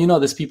somehow. And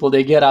these people,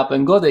 they get up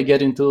and go, they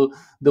get into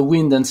the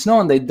wind and snow,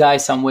 and they die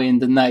somewhere in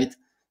the night.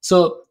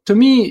 So to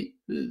me,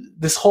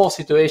 this whole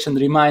situation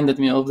reminded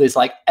me of this.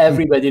 Like,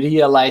 everybody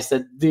realized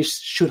that this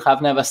should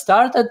have never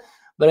started,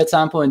 but at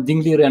some point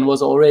Ding Liren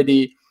was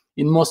already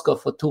in Moscow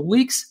for 2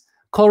 weeks,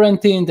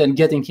 quarantined, and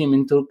getting him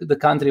into the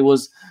country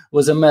was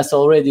a mess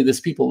already.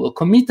 These people were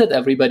committed,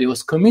 everybody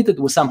was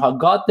committed. We somehow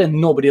got there.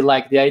 Nobody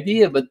liked the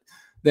idea, but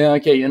then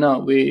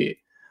we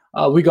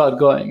got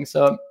going.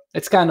 So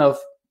it's kind of,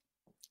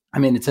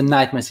 it's a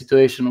nightmare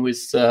situation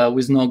with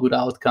no good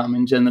outcome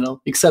in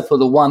general, except for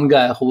the one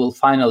guy who will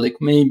finally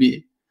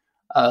maybe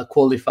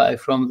qualify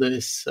from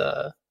this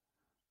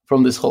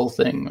whole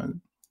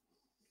thing.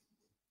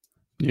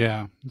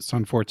 Yeah, it's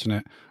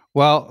unfortunate.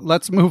 Well,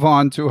 let's move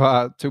on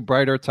to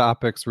brighter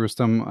topics,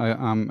 Rustam.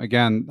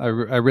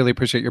 I really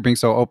appreciate your being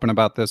so open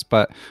about this,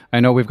 but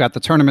I know we've got the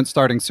tournament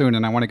starting soon,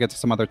 and I want to get to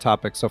some other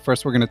topics. So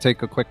first, we're going to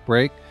take a quick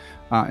break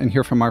and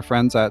hear from our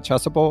friends at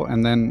Chessable,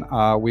 and then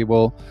we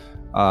will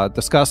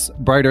discuss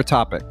brighter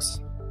topics.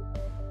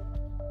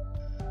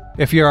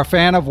 If you're a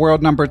fan of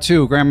world number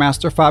 2,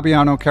 Grandmaster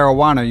Fabiano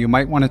Caruana, you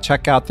might want to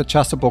check out the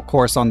Chessable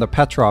course on the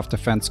Petrov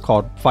defense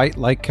called Fight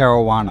Like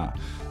Caruana.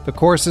 The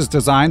course is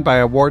designed by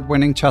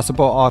award-winning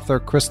Chessable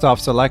author Krzysztof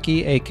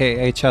Sielecki,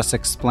 aka Chess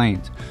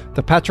Explained.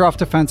 The Petrov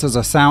defense is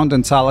a sound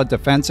and solid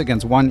defense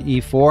against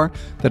 1e4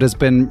 that has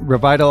been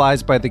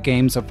revitalized by the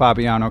games of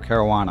Fabiano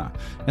Caruana.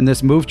 In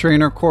this Move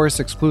Trainer course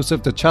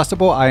exclusive to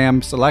Chessable, I.M.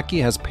 Sielecki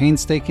has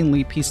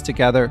painstakingly pieced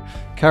together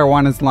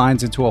Caruana's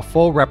lines into a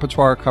full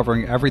repertoire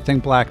covering everything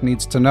Black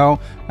needs to know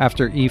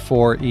after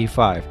e4,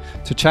 e5.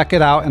 To check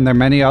it out and their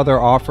many other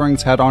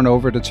offerings, head on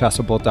over to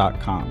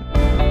chessable.com.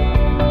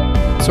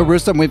 So,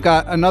 Rustam, we've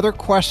got another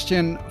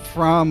question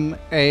from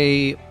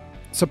a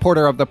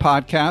supporter of the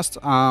podcast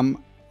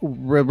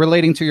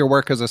relating to your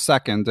work as a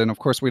second. And of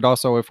course, we'd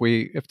also,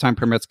 if time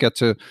permits, get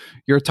to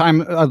your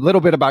time, a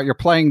little bit about your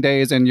playing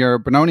days and your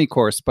Benoni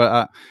course.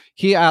 But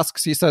he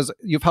says,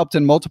 you've helped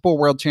in multiple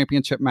world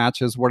championship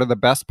matches. What are the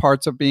best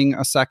parts of being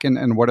a second,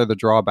 and what are the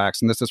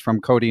drawbacks? And this is from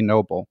Cody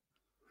Noble.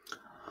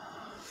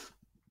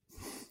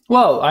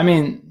 Well,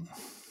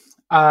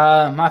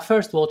 my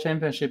first world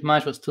championship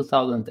match was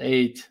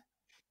 2008.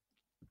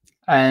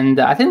 And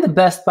I think the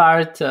best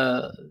part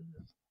about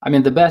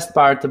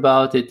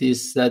it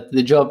is that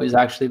the job is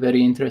actually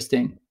very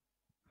interesting.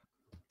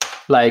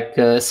 Like,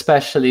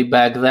 especially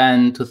back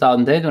then,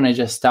 2008, when I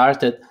just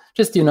started,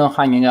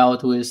 hanging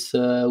out with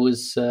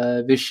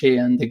Vichy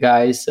and the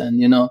guys,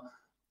 and,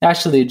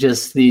 actually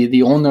just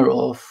the honor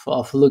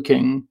of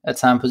looking at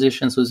some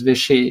positions with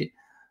Vichy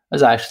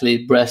was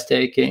actually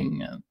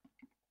breathtaking.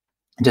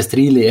 Just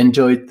really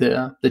enjoyed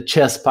the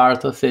chess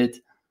part of it.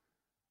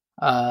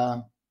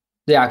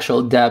 The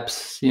actual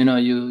depths, you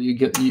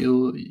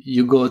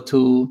go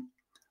to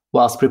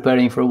whilst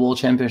preparing for a world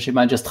championship,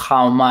 and just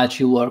how much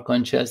you work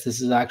on chess.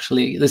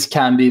 This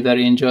can be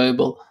very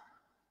enjoyable.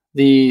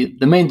 The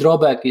main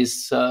drawback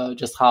is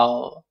just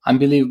how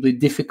unbelievably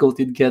difficult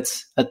it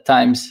gets at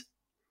times,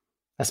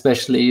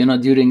 especially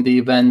during the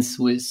events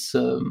with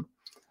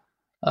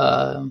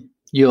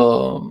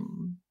your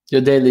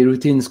daily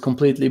routine is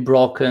completely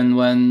broken,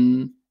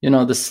 when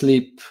the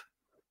sleep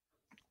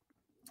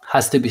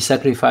has to be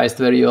sacrificed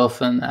very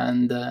often,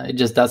 and it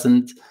just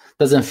doesn't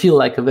feel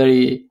like a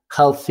very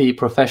healthy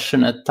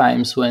profession at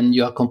times when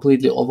you are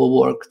completely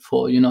overworked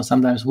for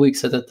sometimes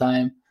weeks at a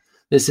time.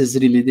 This is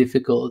really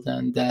difficult,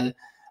 and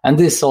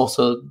this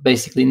also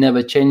basically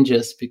never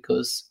changes,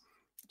 because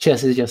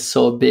chess is just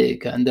so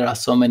big and there are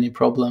so many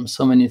problems,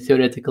 so many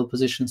theoretical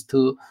positions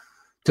to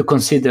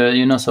consider,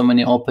 so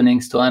many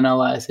openings to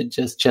analyze. It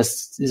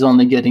just is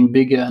only getting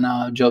bigger, and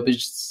our job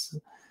is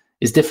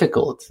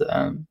difficult.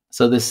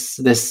 So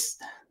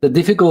the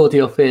difficulty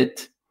of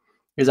it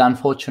is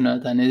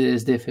unfortunate, and it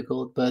is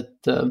difficult, but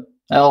it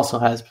also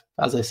has,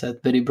 as I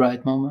said, very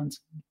bright moments.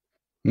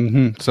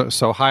 Mm-hmm.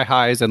 So high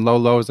highs and low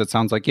lows. It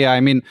sounds like, yeah.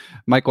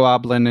 Michael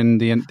Oblin in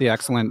the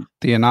excellent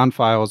The Anon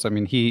Files.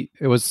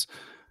 It was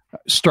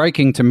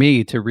striking to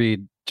me to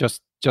read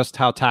just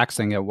how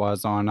taxing it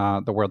was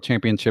on the World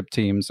Championship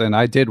teams, and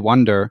I did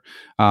wonder,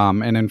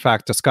 and in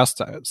fact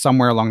discussed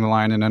somewhere along the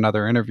line in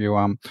another interview,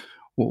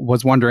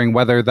 was wondering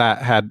whether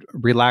that had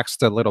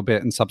relaxed a little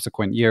bit in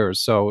subsequent years.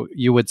 So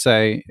you would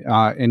say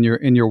in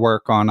your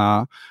work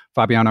on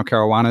Fabiano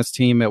Caruana's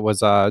team, it was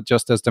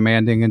just as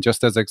demanding and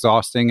just as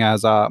exhausting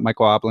as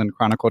Michael Oblin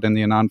chronicled in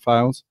the Anon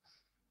Files?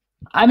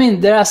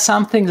 There are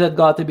some things that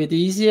got a bit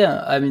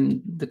easier.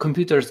 The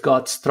computers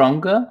got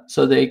stronger,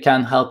 so they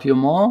can help you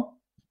more.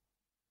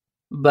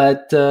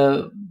 But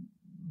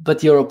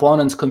your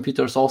opponent's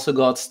computers also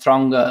got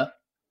stronger,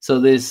 so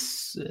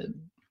this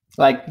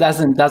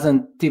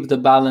doesn't tip the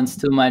balance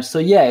too much. So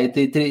yeah,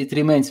 it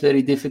remains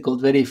very difficult,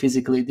 very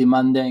physically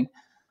demanding,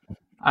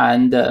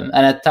 and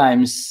at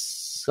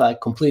times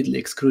completely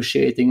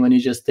excruciating when you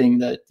just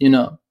think that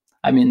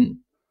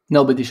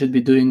nobody should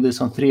be doing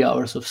this on 3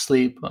 hours of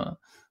sleep.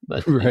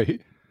 But right.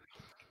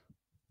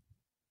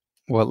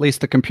 Well, at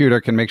least the computer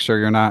can make sure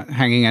you're not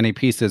hanging any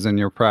pieces in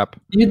your prep.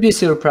 You'd be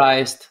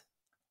surprised.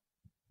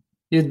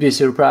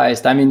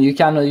 I mean, you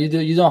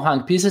don't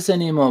hang pieces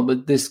anymore,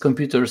 but these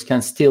computers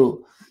can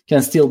still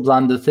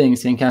blunder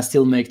things and can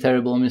still make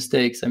terrible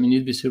mistakes. I mean,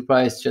 you'd be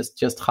surprised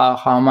just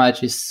how much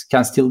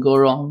can still go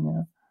wrong.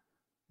 Yeah.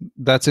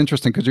 That's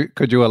interesting.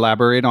 Could you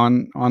elaborate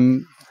on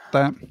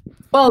that?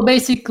 Well,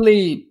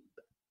 basically,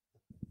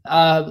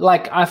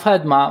 like I've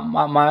had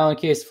my own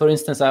case. For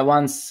instance, I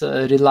once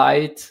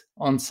relied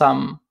on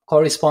some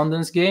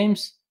correspondence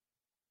games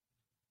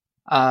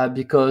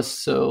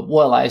because,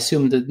 I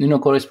assumed that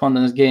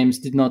correspondence games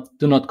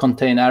do not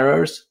contain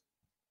errors,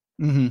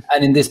 and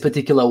in this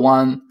particular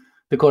one,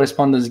 the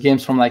correspondence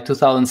games from like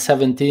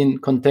 2017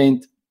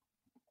 contained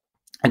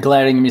a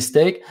glaring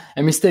mistake,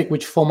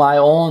 which for my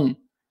own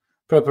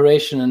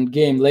preparation and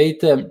game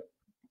later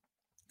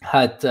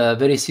had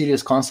very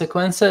serious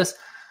consequences.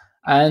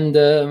 And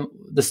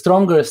the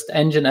strongest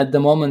engine at the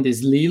moment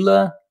is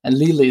Leela, and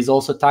Leela is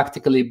also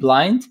tactically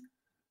blind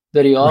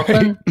very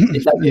often.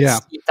 It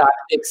doesn't see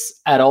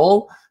tactics at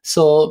all.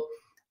 So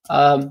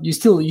you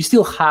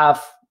still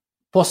have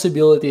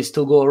possibilities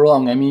to go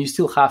wrong. I mean, you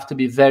still have to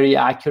be very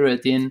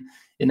accurate in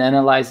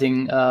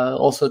analyzing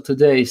also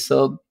today.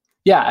 So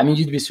yeah, I mean,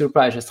 you'd be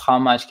surprised just how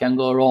much can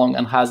go wrong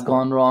and has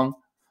gone wrong.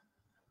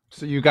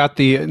 So you got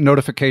the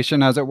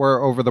notification, as it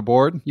were, over the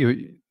board?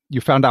 You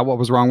found out what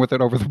was wrong with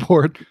it over the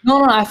board?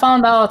 No, I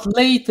found out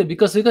later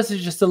because it's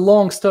just a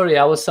long story.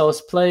 I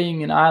was playing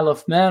in Isle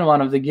of Man,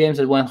 one of the games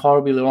that went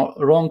horribly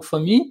wrong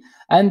for me.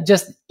 And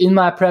just in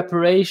my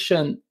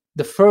preparation,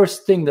 the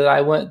first thing that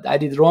I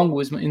did wrong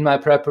in my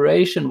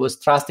preparation was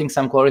trusting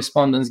some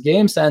correspondence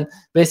games, and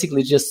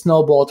basically just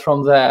snowballed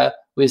from there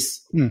with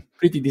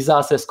pretty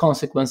disastrous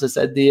consequences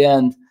at the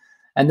end.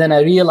 And then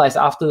I realized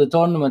after the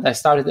tournament, I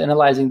started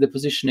analyzing the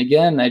position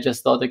again. I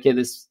just thought, okay,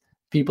 this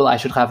people I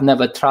should have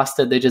never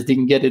trusted, they just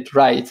didn't get it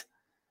right.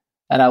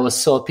 And I was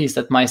so pissed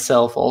at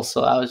myself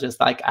also. I was just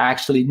like, I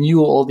actually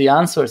knew all the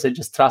answers. I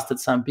just trusted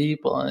some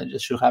people, and it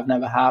just should have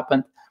never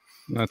happened.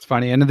 That's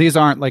funny. And these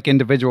aren't like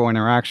individual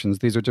interactions.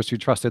 These are just you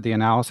trusted the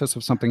analysis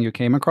of something you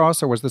came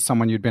across, or was this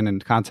someone you'd been in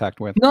contact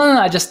with? No,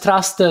 I just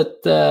trusted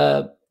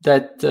that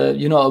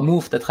a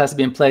move that has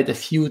been played a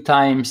few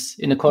times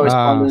in the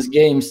correspondence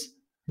games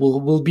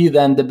will be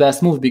then the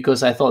best move,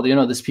 because I thought,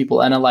 these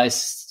people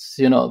analyze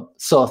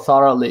so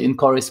thoroughly in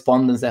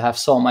correspondence, they have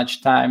so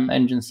much time,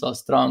 engine so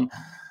strong.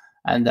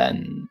 And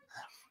then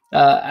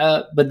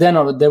but then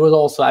there was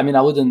also, I mean,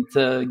 I wouldn't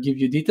give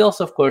you details,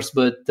 of course,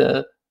 but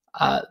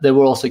there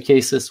were also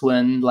cases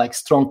when like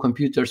strong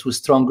computers with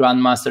strong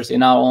grandmasters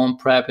in our own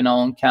prep, in our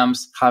own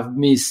camps, have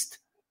missed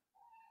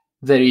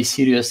very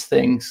serious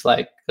things,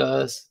 like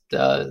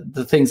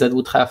the things that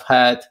would have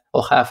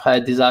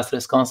had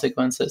disastrous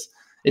consequences.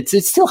 It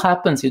still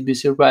happens. You'd be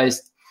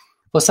surprised.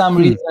 For some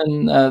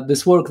reason,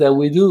 this work that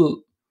we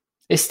do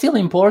is still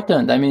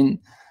important. I mean,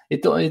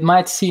 it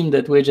might seem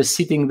that we're just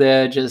sitting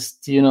there,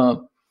 just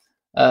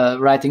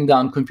writing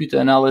down computer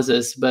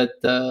analysis,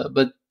 but there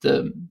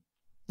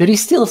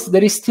is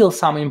still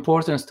some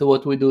importance to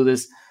what we do.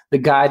 The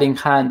guiding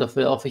hand of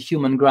a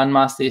human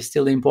grandmaster is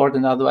still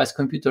important. Otherwise,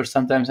 computers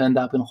sometimes end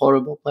up in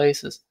horrible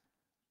places.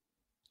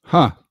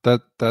 Huh.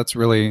 That's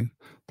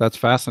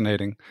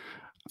fascinating.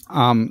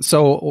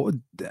 So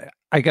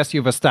I guess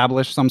you've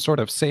established some sort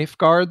of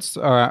safeguards,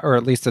 or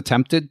at least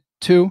attempted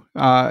to,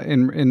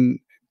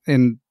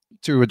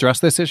 to address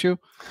this issue?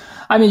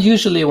 I mean,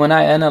 usually when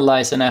I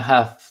analyze and I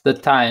have the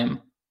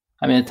time,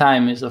 I mean,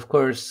 time is, of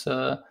course,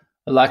 a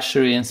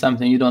luxury and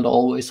something you don't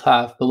always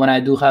have. But when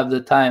I do have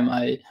the time,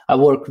 I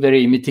work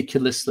very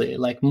meticulously,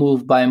 like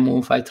move by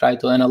move. I try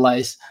to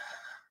analyze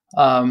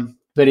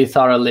very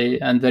thoroughly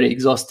and very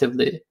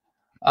exhaustively.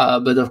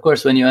 But of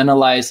course, when you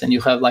analyze and you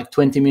have like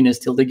 20 minutes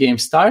till the game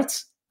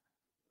starts,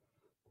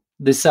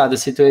 these are the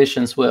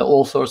situations where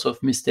all sorts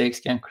of mistakes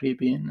can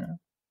creep in.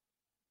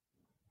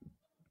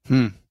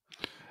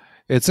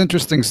 It's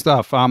interesting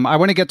stuff. I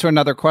want to get to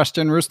another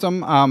question,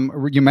 Rustam.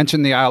 You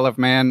mentioned the Isle of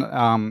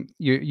Man.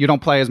 You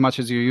don't play as much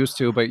as you used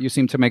to, but you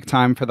seem to make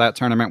time for that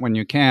tournament when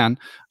you can.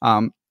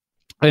 And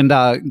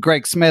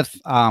Greg Smith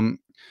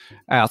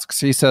asks,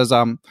 he says,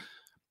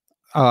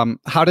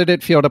 how did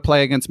it feel to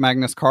play against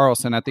Magnus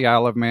Carlsen at the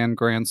Isle of Man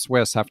Grand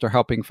Swiss after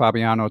helping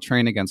Fabiano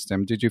train against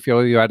him? Did you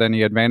feel you had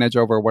any advantage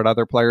over what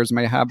other players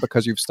may have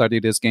because you've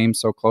studied his game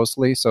so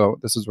closely? So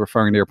this is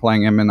referring to your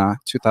playing him in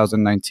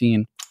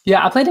 2019.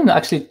 Yeah, I played him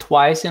actually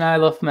twice in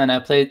Isle of Man. I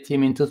played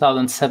him in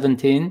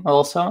 2017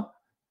 also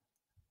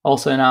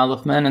in Isle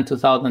of Man in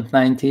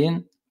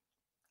 2019.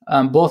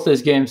 Both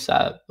those games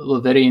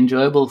were very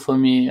enjoyable for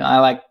me.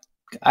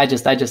 I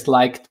just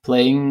liked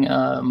playing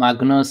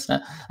Magnus.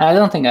 I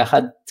don't think I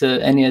had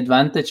any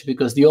advantage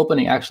because the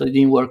opening actually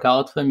didn't work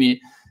out for me.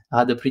 I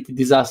had a pretty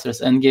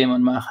disastrous endgame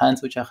on my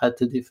hands, which I had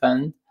to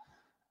defend.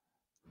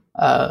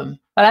 But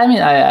I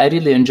mean, I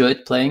really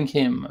enjoyed playing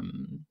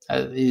him.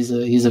 He's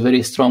a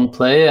very strong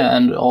player,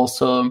 and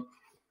also,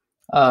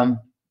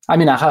 I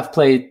mean, I have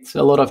played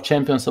a lot of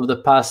champions of the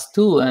past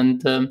too,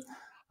 and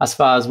as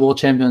far as world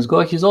champions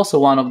go. He's also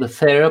one of the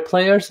fairer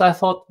players, I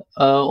thought,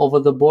 over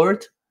the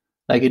board.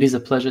 Like, it is a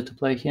pleasure to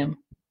play him.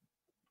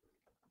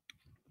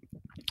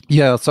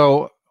 Yeah,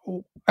 so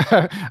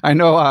I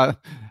know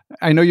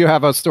you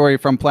have a story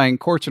from playing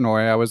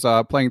Korchnoi. I was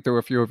playing through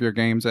a few of your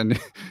games, and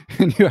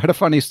you had a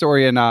funny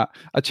story in a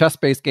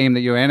chess-based game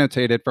that you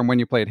annotated from when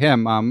you played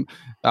him.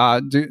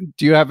 Do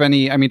you have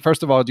any? I mean,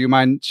 first of all, do you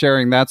mind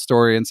sharing that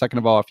story? And second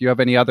of all, if you have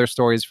any other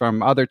stories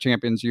from other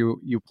champions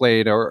you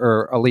played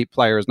or elite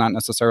players, not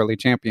necessarily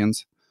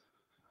champions.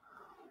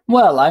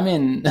 Well, I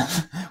mean,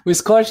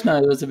 with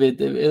Korchnoi,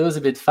 it was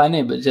a bit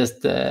funny, but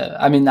just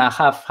I mean, I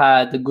have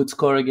had a good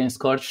score against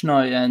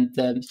Korchnoi,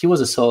 and he was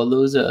a sore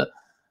loser.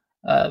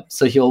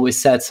 So he always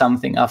said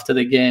something after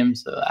the game.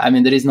 So, I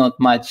mean, there is not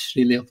much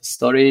really of a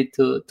story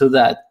to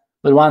that.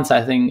 But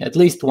at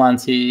least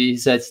once he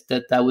said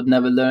that I would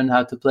never learn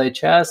how to play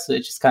chess,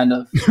 which is kind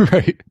of,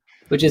 right.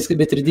 Which is a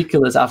bit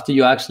ridiculous after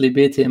you actually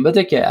beat him. But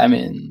okay, I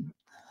mean,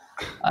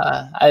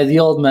 the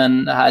old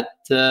man had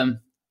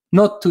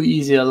not too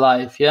easy a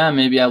life. Yeah,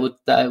 maybe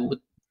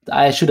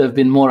I should have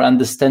been more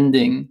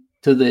understanding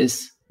to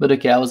this. But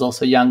okay, I was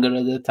also younger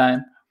at the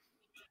time.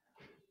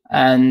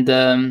 And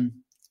then,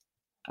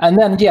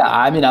 yeah,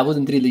 I mean, I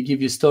wouldn't really give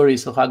you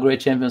stories of how great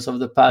champions of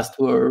the past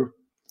were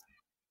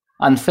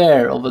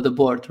unfair over the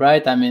board,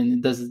 right? I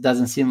mean, it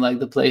doesn't seem like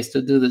the place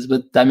to do this.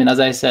 But I mean, as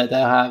I said,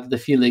 I have the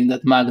feeling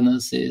that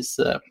Magnus is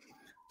the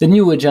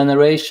newer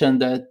generation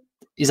that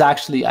is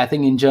actually, I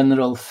think, in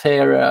general,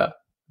 fairer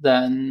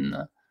than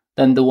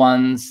the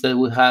ones that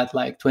we had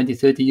like 20,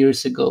 30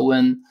 years ago,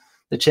 when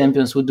the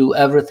champions would do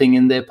everything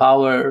in their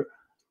power,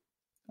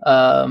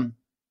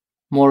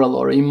 moral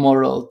or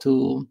immoral,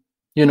 to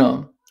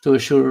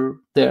assure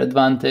their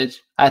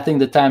advantage. I think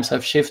the times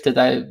have shifted.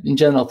 I, in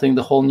general, think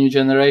the whole new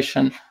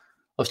generation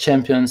of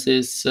champions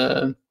is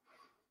are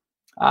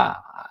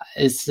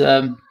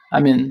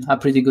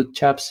pretty good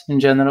chaps in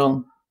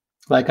general.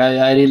 Like,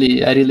 I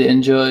really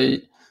enjoy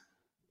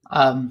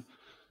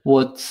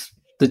what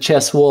the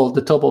chess world,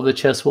 the top of the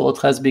chess world,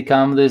 has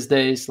become these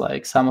days.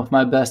 Like, some of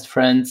my best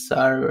friends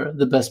are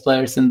the best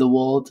players in the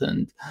world,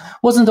 and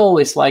wasn't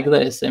always like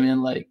this. I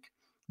mean, like,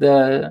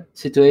 the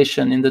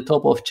situation in the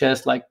top of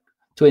chess, like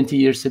 20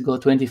 years ago,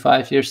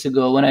 25 years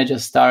ago, when I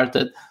just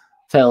started,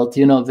 felt,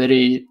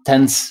 very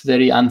tense,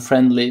 very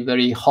unfriendly,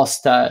 very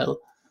hostile.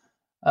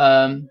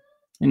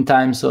 In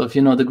times of,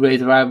 the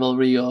great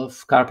rivalry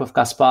of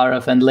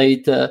Karpov-Kasparov, and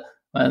later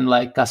when,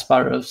 like,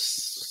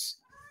 Kasparov's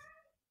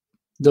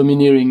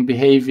domineering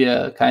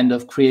behavior kind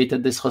of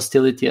created this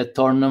hostility at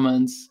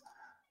tournaments.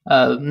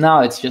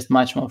 Now it's just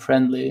much more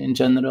friendly in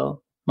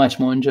general, much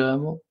more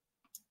enjoyable.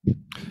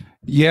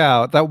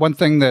 Yeah, that one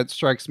thing that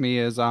strikes me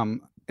is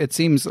it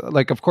seems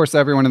like, of course,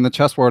 everyone in the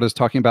chess world is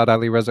talking about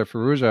Alireza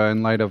Firouzja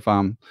in light of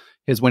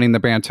his winning the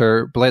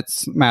Banter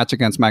Blitz match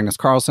against Magnus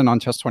Carlsen on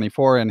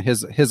Chess24 and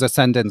his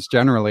ascendance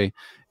generally.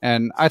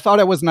 And I thought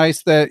it was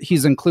nice that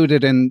he's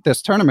included in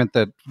this tournament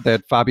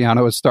that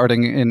Fabiano is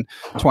starting in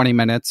 20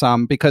 minutes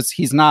because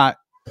he's not.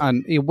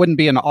 It wouldn't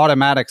be an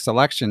automatic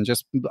selection.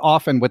 Just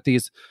often with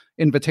these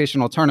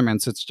invitational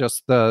tournaments, it's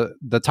just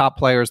the top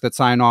players that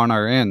sign on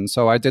are in.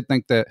 So I did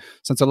think that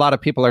since a lot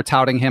of people are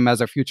touting him as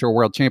a future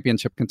world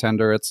championship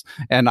contender,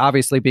 and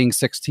obviously being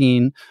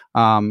 16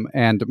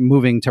 and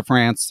moving to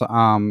France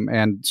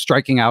and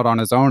striking out on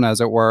his own, as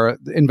it were,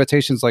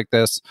 invitations like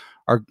this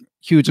are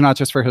huge, not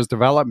just for his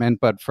development,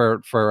 but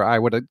for I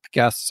would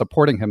guess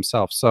supporting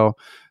himself. So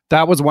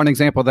that was one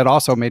example that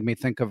also made me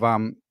think of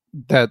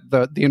that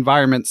the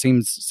environment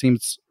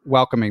seems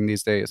welcoming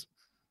these days.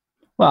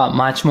 Well,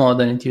 much more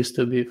than it used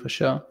to be, for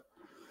sure.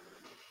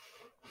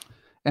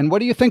 And what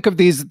do you think of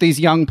these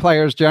young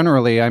players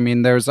generally? I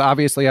mean, there's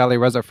obviously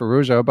Alireza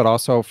Firouzja, but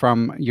also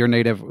from your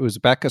native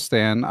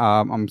Uzbekistan.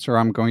 I'm sure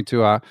I'm going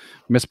to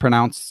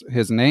mispronounce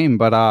his name,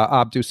 but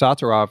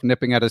Abdusattorov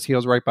nipping at his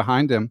heels right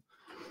behind him.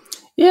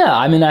 Yeah,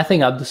 I mean, I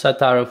think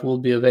Abdusattorov will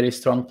be a very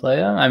strong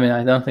player. I mean,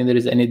 I don't think there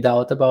is any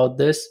doubt about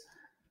this.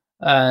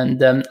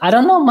 And I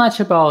don't know much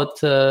about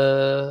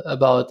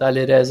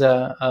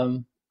Alireza.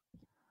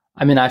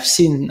 I mean, I've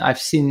seen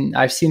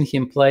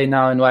him play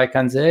now in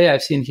Waikanze.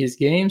 I've seen his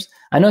games.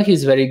 I know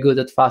he's very good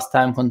at fast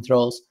time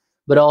controls,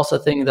 but I also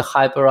think the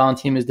hype around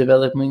him is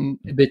developing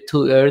a bit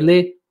too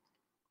early.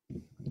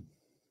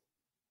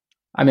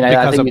 I mean,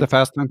 because I think of the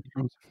fast time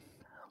controls.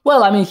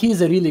 Well, I mean,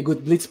 he's a really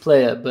good blitz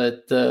player,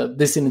 but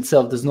this in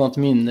itself does not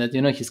mean that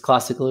his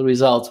classical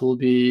results will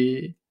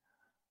be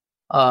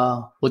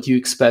what you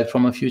expect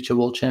from a future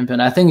world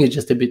champion. I think it's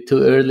just a bit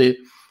too early,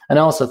 and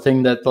I also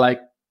think that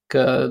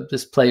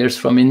these players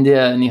from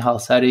India, Nihal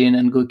Sarin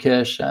and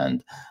Gukesh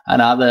and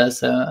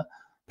others,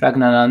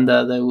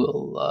 Pragnananda,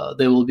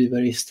 they will be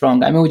very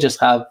strong. I mean, we just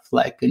have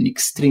like an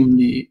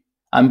extremely,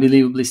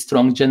 unbelievably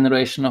strong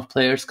generation of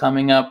players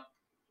coming up.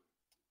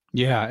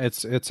 Yeah,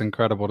 it's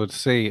incredible to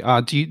see.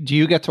 Do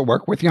you get to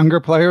work with younger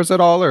players at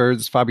all, or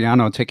is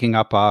Fabiano taking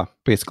up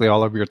basically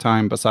all of your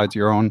time besides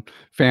your own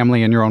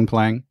family and your own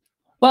playing?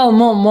 Well,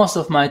 most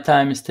of my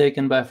time is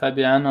taken by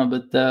Fabiano,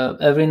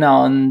 but every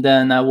now and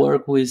then I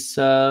work with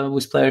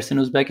players in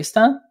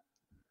Uzbekistan.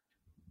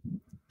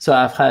 So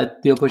I've had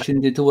the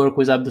opportunity to work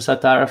with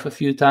Abdusattorov a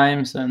few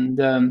times, and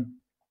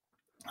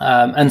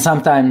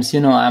sometimes,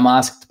 I'm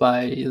asked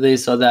by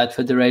this or that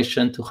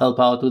federation to help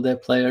out with their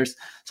players.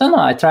 So no,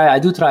 I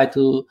do try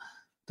to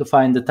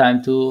find the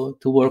time to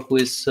work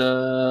with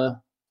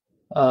some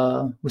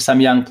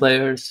young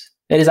players.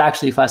 It is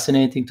actually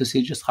fascinating to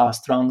see just how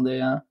strong they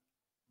are.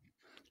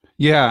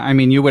 Yeah, I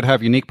mean, you would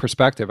have unique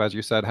perspective, as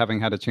you said, having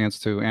had a chance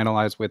to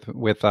analyze with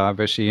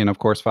Vishy and, of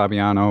course,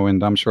 Fabiano,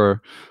 and I'm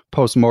sure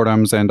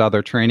postmortems and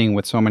other training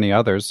with so many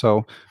others.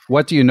 So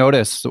what do you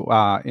notice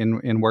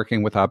in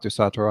working with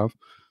Abdusattorov?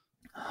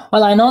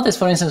 Well, I noticed,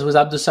 for instance, with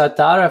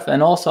Abdusattorov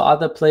and also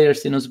other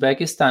players in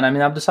Uzbekistan. I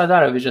mean,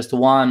 Abdusattorov is just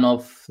one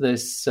of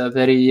this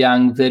very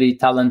young, very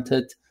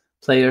talented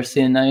players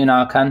in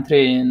our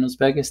country, in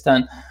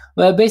Uzbekistan.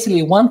 Well,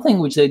 basically, one thing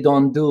which they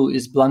don't do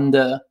is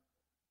blunder.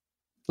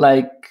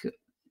 Like,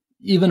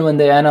 even when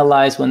they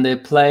analyze, when they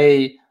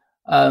play,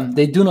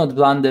 they do not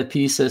blunder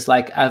pieces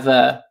like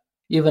ever,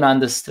 even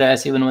under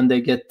stress, even when they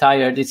get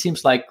tired. It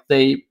seems like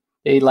they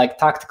like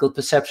tactical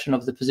perception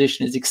of the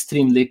position is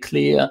extremely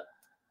clear.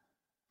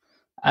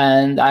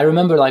 And I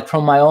remember, like,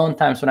 from my own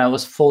times when I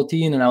was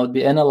 14 and I would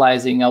be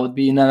analyzing, I would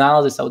be in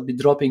analysis, I would be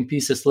dropping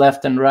pieces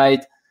left and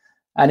right.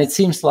 And it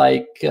seems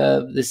like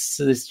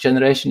this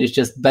generation is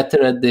just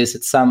better at this.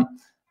 It's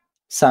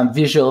some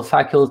visual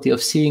faculty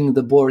of seeing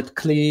the board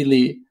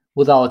clearly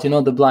without,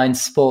 the blind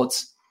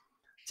spots.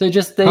 So they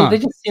just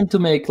seem to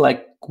make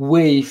like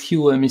way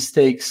fewer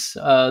mistakes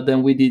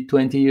than we did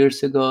 20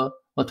 years ago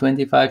or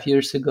 25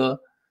 years ago.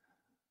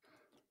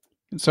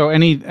 So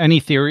any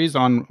theories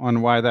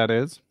on why that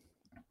is?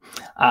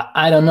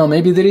 I don't know.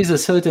 Maybe there is a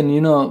certain,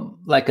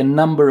 like a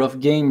number of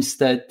games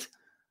that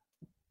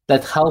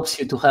helps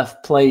you to have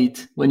played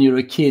when you're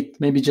a kid.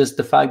 Maybe just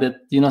the fact that,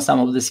 some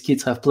of these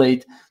kids have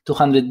played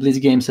 200 Blitz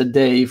games a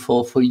day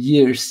for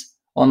years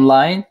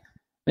online.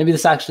 Maybe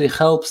this actually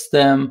helps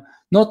them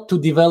not to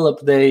develop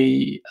their,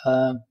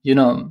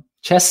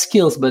 chess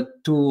skills,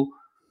 but to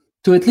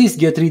at least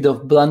get rid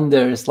of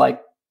blunders.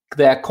 Like,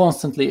 they are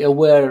constantly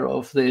aware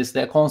of this.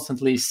 They're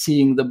constantly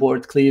seeing the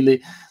board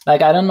clearly.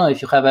 Like, I don't know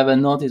if you have ever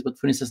noticed, but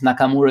for instance,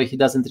 Nakamura, he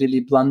doesn't really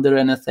blunder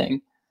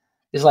anything.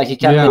 It's like he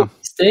can make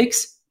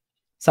mistakes.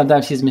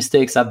 Sometimes his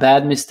mistakes are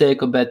bad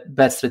mistake or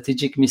bad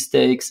strategic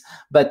mistakes,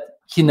 but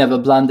he never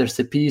blunders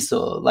a piece,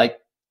 or like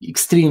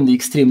extremely,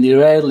 extremely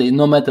rarely,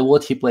 no matter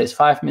what he plays,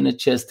 5-minute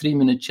chess,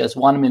 3-minute chess,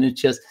 1-minute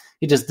chess,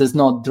 he just does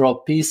not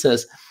drop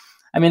pieces.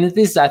 I mean, it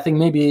is, I think,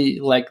 maybe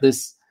like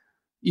this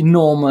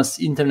enormous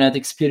internet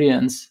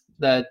experience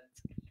that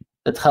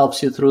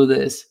helps you through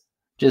this.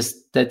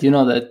 Just that,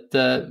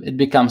 that it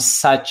becomes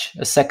such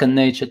a second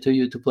nature to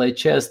you to play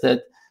chess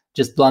that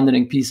just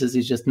blundering pieces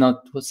is just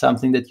not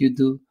something that you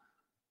do.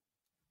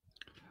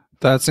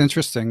 That's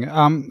interesting.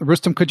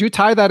 Rustam, could you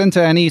tie that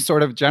into any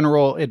sort of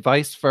general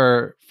advice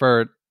for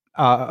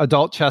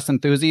adult chess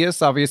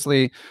enthusiasts?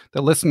 Obviously,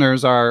 the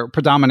listeners are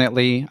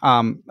predominantly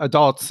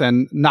adults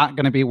and not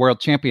going to be world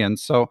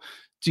champions. So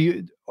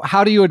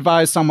how do you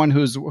advise someone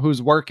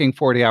who's working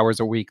 40 hours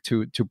a week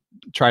to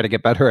try to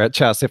get better at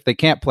chess if they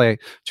can't play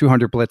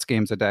 200 Blitz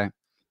games a day?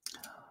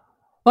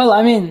 Well,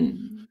 I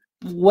mean,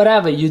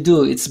 whatever you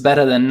do, it's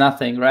better than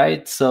nothing,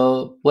 right?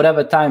 So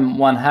whatever time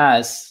one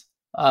has,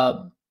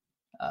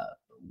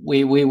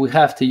 we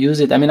have to use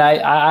it. I mean,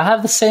 I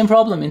have the same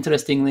problem,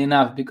 interestingly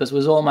enough, because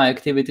with all my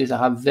activities, I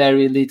have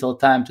very little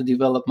time to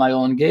develop my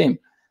own game.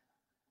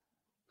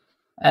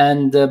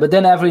 And but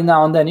then every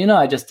now and then,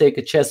 I just take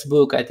a chess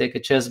book, I take a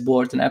chess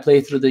board, and I play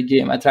through the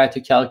game. I try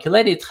to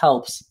calculate. It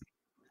helps.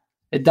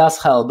 It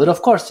does help. But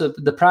of course,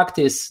 the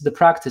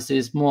practice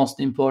is most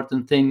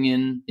important thing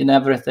in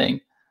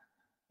everything,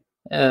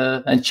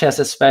 and chess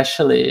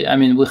especially. I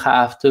mean, we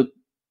have to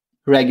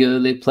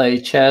regularly play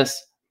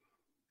chess,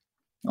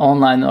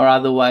 online or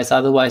otherwise.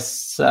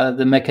 Otherwise,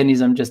 the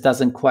mechanism just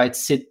doesn't quite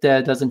sit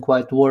there, doesn't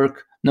quite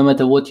work. No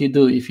matter what you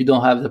do, if you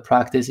don't have the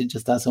practice, it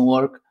just doesn't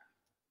work.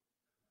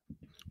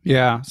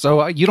 Yeah.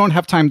 So you don't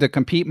have time to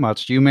compete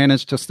much. Do you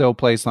manage to still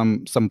play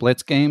some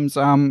Blitz games,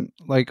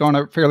 like on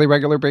a fairly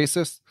regular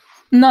basis?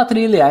 Not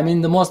really. I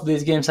mean, the most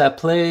Blitz games I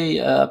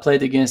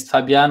played against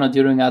Fabiano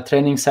during our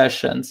training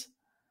sessions.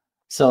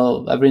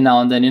 So every now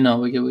and then,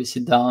 we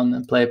sit down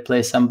and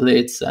play some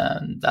Blitz,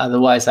 and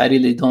otherwise, I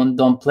really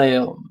don't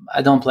play.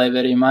 I don't play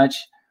very much.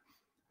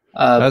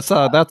 That's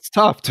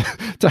tough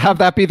to have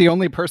that be the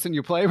only person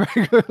you play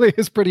regularly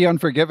is pretty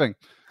unforgiving.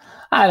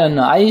 I don't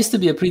know. I used to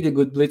be a pretty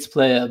good Blitz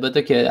player, but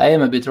okay, I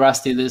am a bit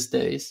rusty these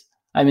days.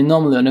 I mean,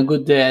 normally on a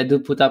good day, I do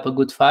put up a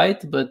good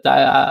fight, but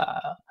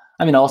I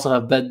also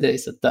have bad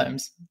days at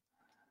times.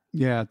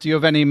 Yeah. Do you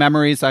have any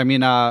memories? I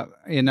mean,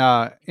 in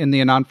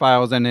the Anon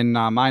Files and in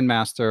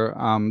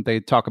Mindmaster, they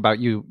talk about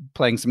you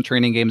playing some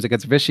training games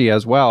against Vishy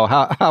as well.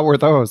 How were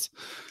those?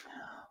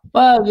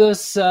 Well, it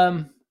was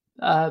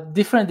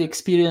different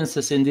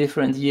experiences in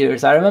different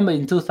years. I remember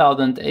in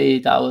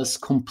 2008, I was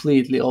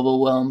completely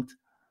overwhelmed.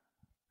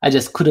 I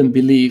just couldn't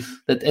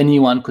believe that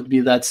anyone could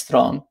be that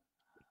strong.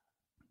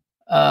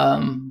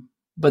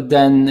 but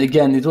then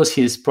again, it was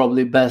his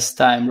probably best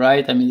time,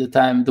 right? I mean,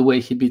 the way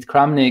he beat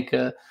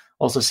Kramnik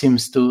also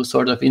seems to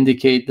sort of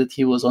indicate that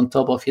he was on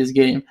top of his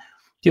game.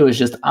 He was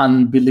just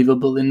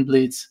unbelievable in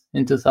Blitz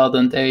in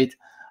 2008.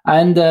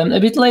 And a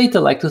bit later,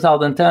 like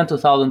 2010,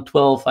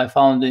 2012, I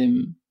found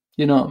him,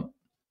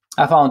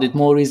 I found it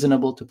more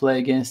reasonable to play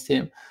against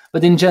him.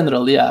 But in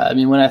general, yeah, I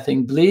mean, when I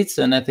think Blitz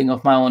and I think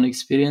of my own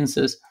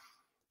experiences,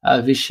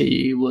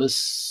 Vishy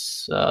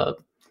was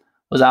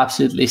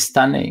absolutely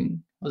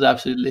stunning. Was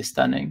absolutely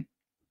stunning.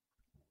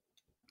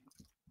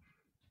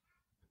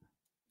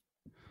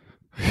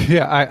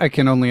 Yeah, I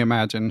can only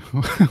imagine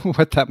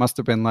what that must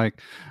have been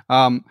like.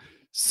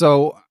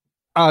 So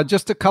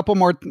just a couple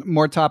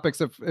more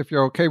topics, if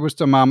you're okay with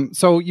them.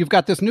 So you've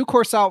got this new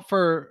course out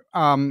for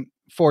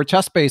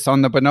ChessBase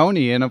on the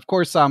Benoni, and of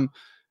course,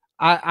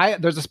 I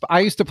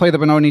used to play the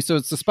Benoni, so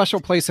it's a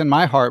special place in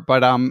my heart.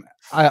 But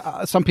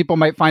some people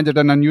might find it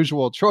an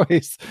unusual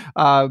choice,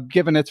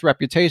 given its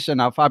reputation.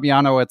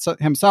 Fabiano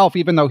himself,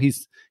 even though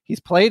he's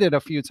played it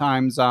a few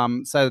times,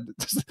 said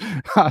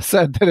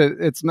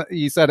that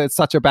he said it's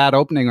such a bad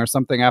opening or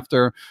something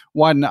after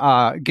one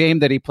game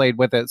that he played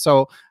with it.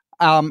 So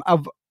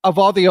of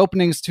all the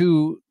openings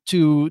to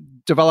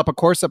develop a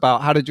course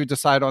about, how did you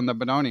decide on the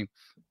Benoni?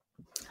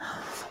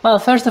 Well,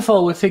 first of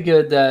all, we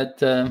figured that,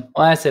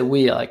 when I say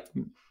we, like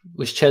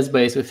with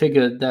ChessBase, we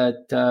figured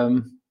that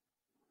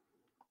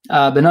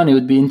Benoni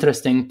would be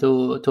interesting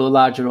to a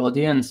larger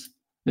audience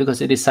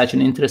because it is such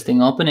an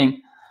interesting opening.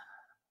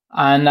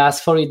 And as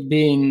for it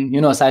being,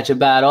 such a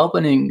bad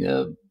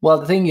opening,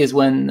 well, the thing is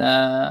when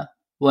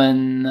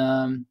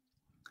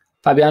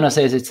Fabiano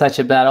says it's such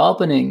a bad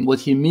opening, what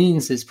he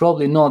means is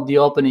probably not the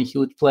opening he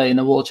would play in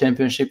a World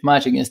Championship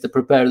match against a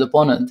prepared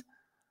opponent.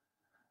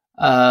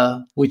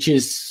 Which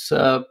is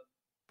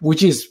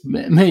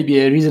maybe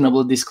a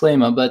reasonable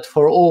disclaimer, but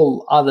for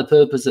all other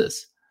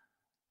purposes,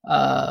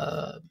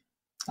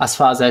 as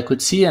far as I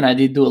could see, and I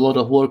did do a lot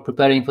of work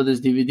preparing for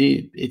this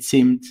DVD, it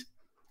seemed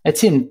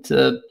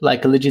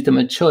like a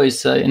legitimate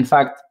choice. In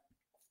fact,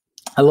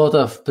 a lot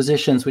of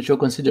positions which were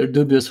considered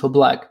dubious for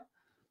Black.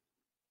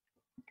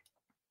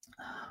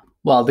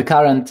 Well, the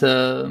current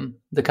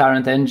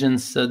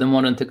engines, the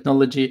modern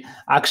technology,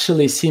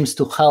 actually seems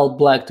to help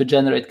Black to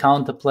generate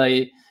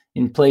counterplay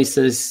in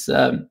places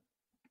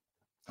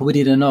we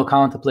didn't know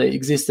counterplay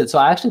existed. So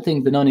I actually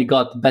think Benoni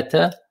got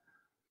better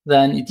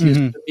than it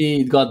used to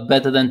be. It got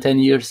better than 10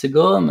 years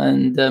ago,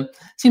 and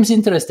seems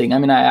interesting. I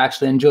mean, I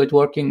actually enjoyed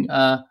working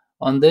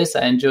on this.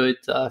 I enjoyed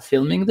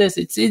filming this.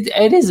 It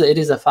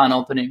is a fun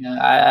opening.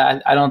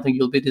 I don't think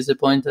you'll be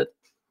disappointed.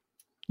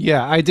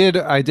 Yeah, I did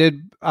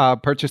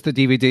purchase the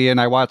DVD and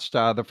I watched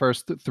the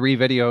first 3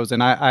 videos,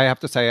 and I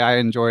have to say I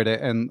enjoyed it.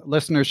 And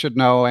listeners should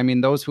know, I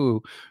mean, those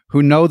who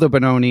know the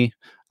Benoni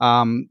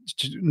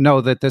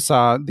know that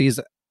these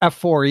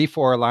F4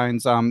 E4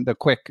 lines,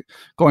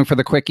 going for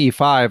the quick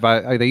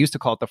E5, they used to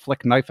call it the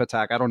flick knife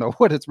attack. I don't know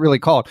what it's really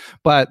called,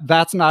 but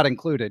that's not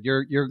included.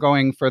 You're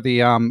going for the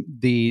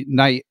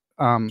knight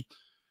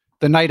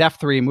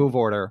F3 move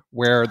order,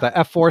 where the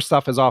F4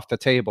 stuff is off the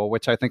table,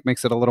 which I think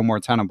makes it a little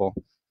more tenable.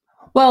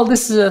 Well,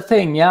 this is a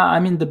thing, yeah. I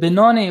mean, the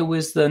Benoni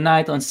with the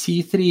knight on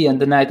C3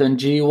 and the knight on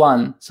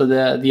G1, so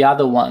the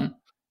other one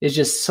is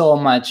just so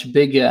much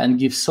bigger and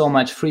gives so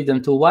much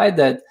freedom to white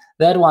that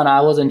one I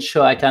wasn't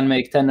sure I can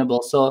make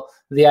tenable. So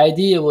the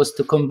idea was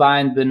to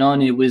combine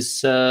Benoni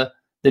with the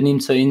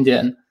Nimzo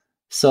Indian.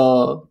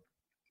 So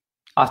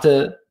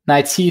after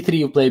knight C3,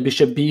 you play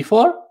bishop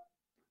B4,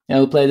 and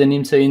we play the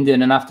Nimzo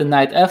Indian. And after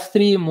knight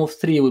F3, move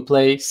 3, we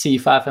play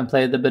C5 and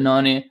play the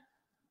Benoni.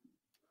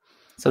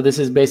 So this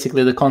is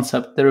basically the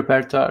concept, the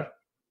repertoire.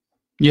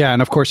 Yeah,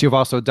 and of course you've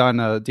also done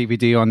a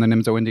DVD on the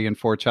Nimzo Indian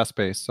for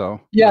ChessBase. So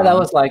yeah, that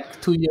was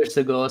like 2 years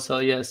ago. So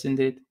yes,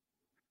 indeed.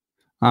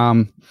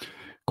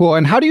 Cool.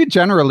 And how do you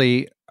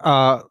generally,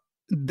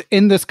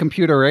 in this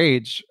computer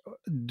age,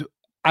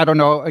 I don't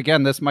know,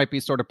 again, this might be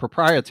sort of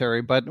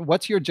proprietary, but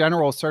what's your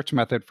general search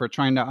method for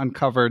trying to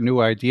uncover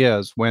new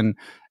ideas when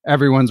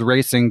everyone's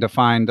racing to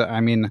find, I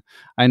mean,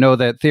 I know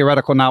that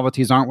theoretical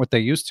novelties aren't what they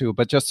used to,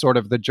 but just sort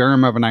of the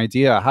germ of an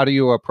idea. How do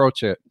you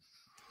approach it?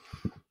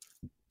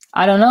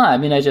 I don't know. I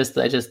mean, I just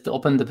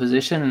opened the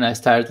position and I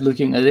started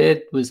looking at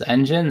it with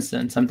engines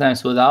and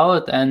sometimes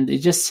without. And it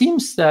just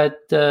seems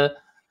that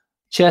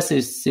chess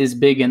is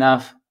big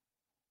enough.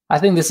 I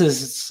think this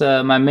is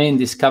my main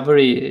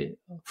discovery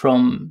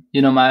from,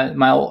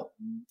 my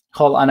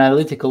whole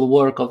analytical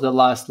work of the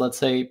last, let's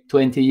say,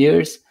 20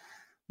 years.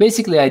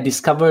 Basically, I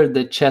discovered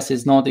that chess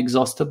is not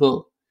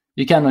exhaustible.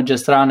 You cannot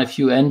just run a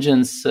few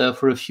engines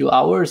for a few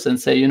hours and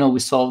say, we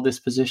solved this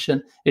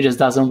position. It just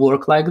doesn't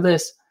work like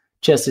this.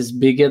 Chess is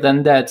bigger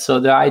than that. So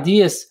there are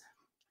ideas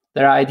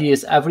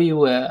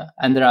everywhere,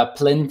 and there are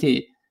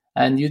plenty.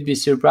 And you'd be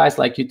surprised,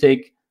 like you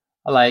take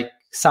like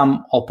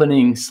some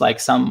openings, like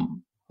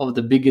some of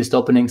the biggest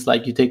openings,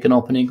 like you take an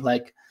opening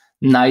like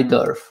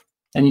Najdorf,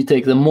 and you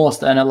take the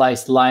most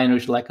analyzed line,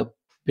 which is like a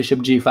bishop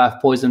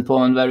g5 poison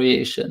pawn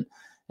variation.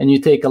 And you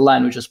take a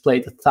line which is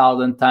played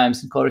 1,000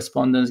 times in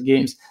correspondence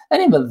games,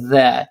 and even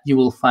there you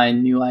will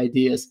find new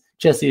ideas.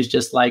 chess is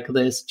just like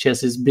this.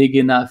 Chess is big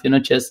enough.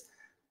 Chess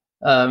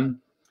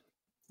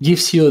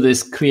gives you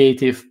this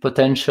creative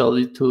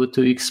potential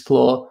to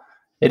explore.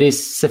 It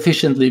is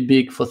sufficiently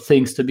big for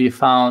things to be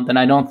found, and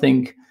I don't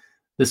think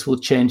this will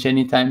change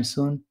anytime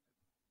soon.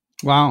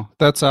 Wow,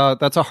 that's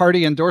a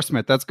hearty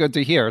endorsement. That's good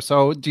to hear.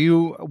 So,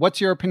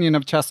 what's your opinion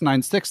of Chess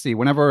 960?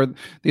 Whenever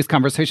these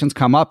conversations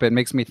come up, it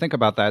makes me think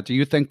about that. Do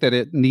you think that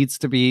it needs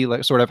to be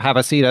like sort of have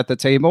a seat at the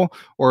table,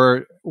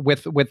 or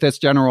with this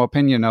general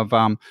opinion of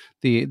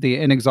the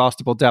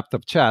inexhaustible depth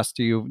of chess,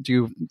 do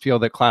you feel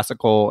that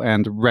classical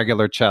and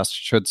regular chess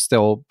should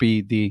still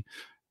be the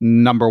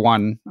number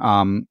one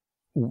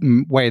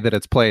way that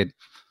it's played?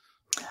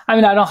 I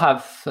mean, I don't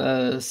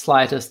have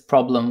slightest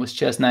problem with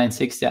Chess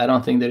 960. I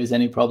don't think there is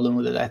any problem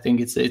with it. I think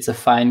it's a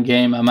fine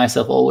game. I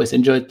myself always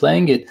enjoyed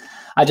playing it.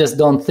 I just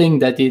don't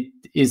think that it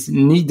is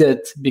needed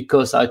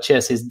because our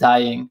chess is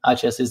dying. Our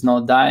chess is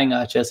not dying.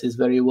 Our chess is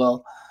very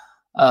well.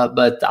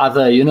 But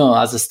other,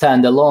 as a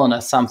standalone,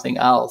 as something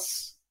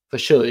else, for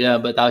sure, yeah.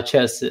 But our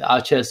chess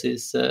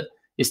is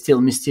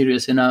still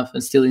mysterious enough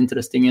and still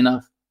interesting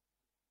enough.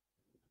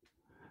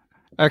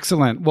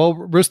 Excellent. Well,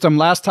 Rustam,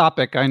 last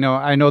topic. I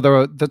know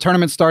the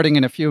tournament's starting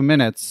in a few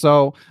minutes.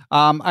 So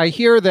I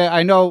hear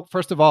that,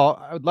 first of all,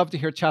 I would love to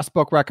hear chess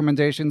book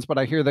recommendations, but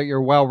I hear that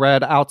you're well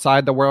read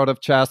outside the world of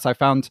chess. I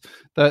found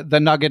the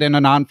nugget in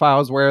Anon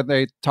Files where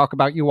they talk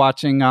about you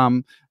watching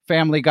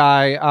Family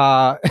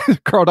Guy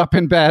curled up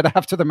in bed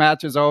after the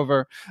match is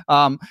over.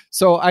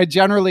 So I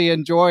generally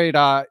enjoyed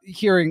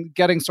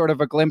getting sort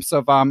of a glimpse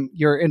of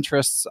your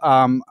interests,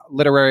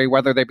 literary,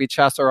 whether they be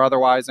chess or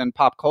otherwise, in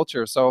pop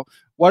culture. So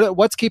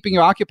what's keeping you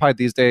occupied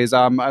these days?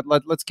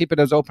 Let's keep it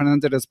as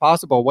open-ended as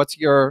possible. What do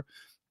you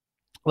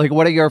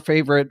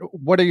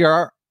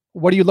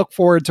look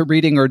forward to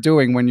reading or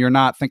doing when you're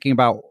not thinking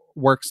about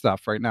work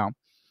stuff right now?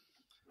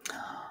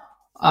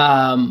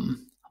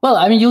 Well,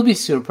 I mean, you'll be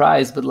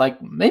surprised,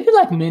 but maybe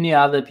like many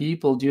other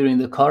people during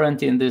the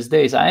quarantine these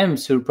days, I am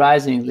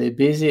surprisingly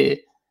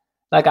busy.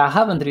 Like, I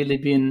haven't really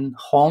been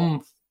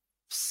home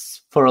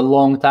for a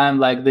long time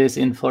like this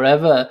in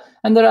forever.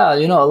 And there are,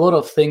 a lot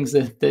of things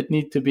that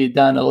need to be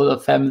done, a lot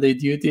of family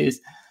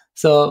duties.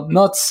 So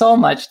not so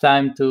much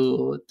time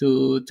to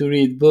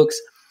read books.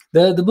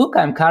 The book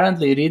I'm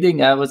currently reading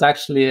was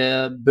actually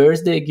a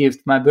birthday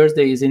gift. My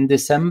birthday is in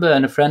December,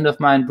 and a friend of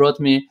mine brought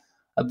me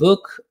a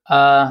book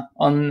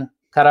on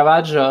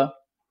Caravaggio,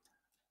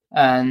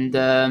 and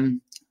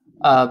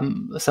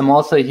some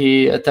author,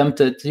 he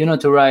attempted,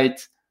 to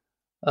write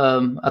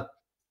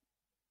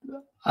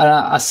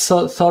as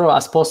thorough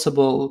as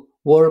possible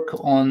work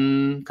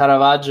on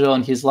Caravaggio,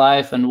 on his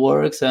life and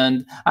works,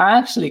 and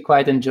I'm actually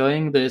quite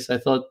enjoying this. I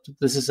thought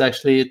this is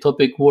actually a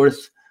topic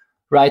worth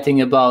writing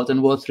about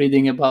and worth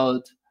reading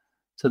about.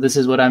 So this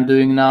is what I'm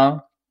doing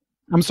now.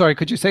 I'm sorry,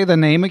 could you say the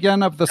name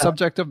again of the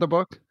subject of the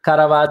book?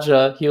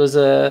 Caravaggio. He was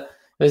an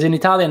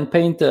Italian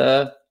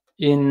painter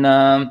in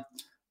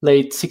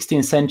late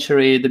 16th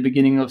century, the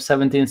beginning of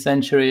 17th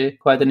century,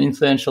 quite an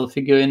influential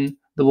figure in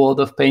the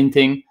world of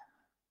painting.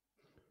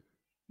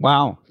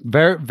 Wow,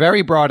 very,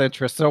 very broad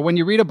interest. So when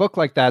you read a book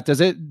like that,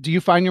 do you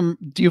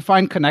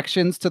find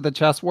connections to the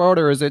chess world,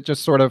 or is it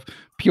just sort of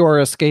pure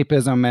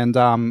escapism and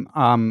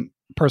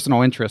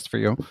personal interest for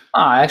you?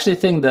 I actually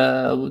think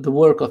the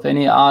work of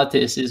any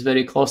artist is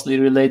very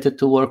closely related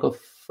to work of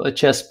a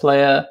chess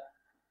player.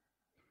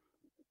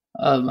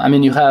 I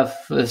mean, you have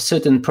a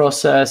certain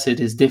process. It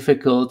is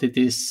difficult. It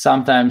is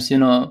sometimes,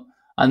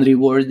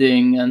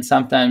 unrewarding, and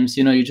sometimes,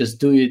 you just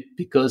do it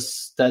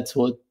because that's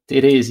what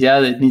it is.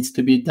 Yeah, it needs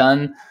to be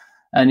done,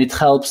 and it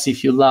helps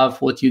if you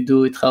love what you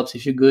do. It helps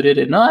if you're good at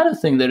it. No, I don't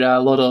think there are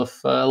a lot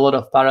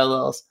of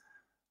parallels.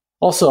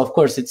 Also, of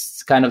course,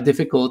 it's kind of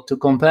difficult to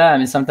compare. I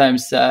mean,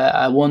 sometimes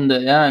I wonder.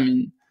 Yeah, I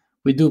mean,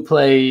 we do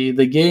play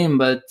the game,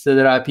 but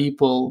there are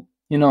people,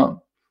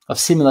 of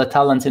similar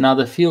talents in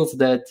other fields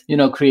that,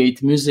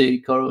 create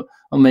music or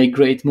make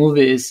great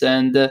movies.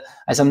 And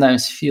I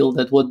sometimes feel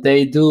that what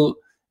they do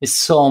is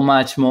so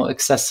much more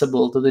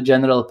accessible to the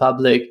general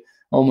public.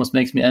 Almost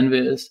makes me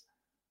envious.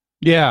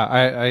 Yeah,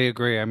 I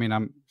agree. I mean,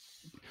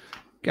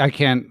 I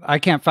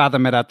can't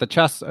fathom it at the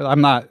chess. I'm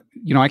not,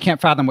 I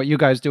can't fathom what you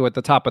guys do at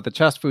the top of the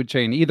chess food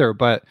chain either.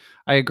 But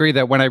I agree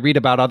that when I read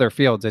about other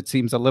fields, it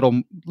seems a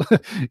little,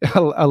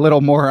 a little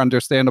more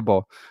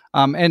understandable.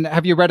 And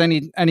have you read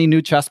any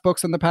new chess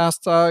books in the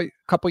past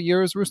couple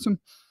years, Rustam?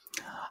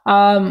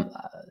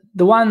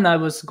 The one I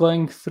was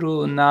going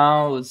through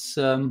now is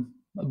a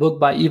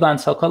book by Ivan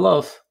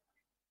Sokolov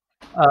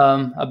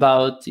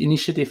about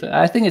initiative.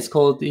 I think it's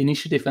called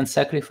Initiative and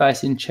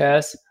Sacrifice in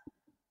Chess.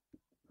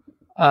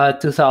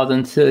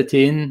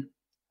 2013.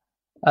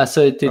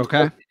 So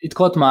it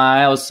caught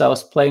my eye. I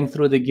was playing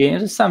through the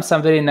games. Some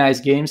very nice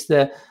games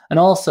there, and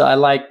also I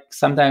like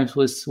sometimes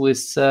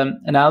with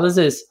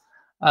analysis.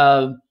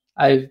 I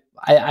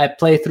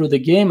play through the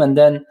game, and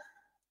then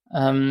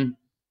I'm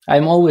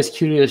always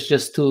curious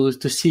just to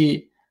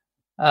see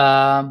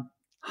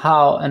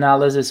how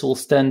analysis will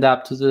stand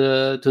up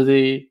to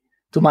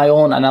my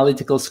own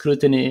analytical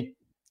scrutiny,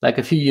 like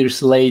a few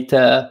years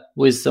later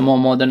with the more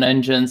modern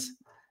engines.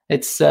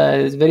 it's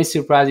very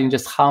surprising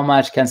just how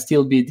much can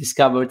still be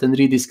discovered and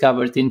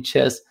rediscovered in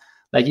chess.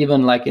 Like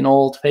even like in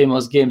old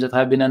famous games that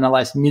have been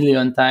analyzed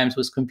 1,000,000 times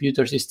with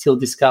computers, you still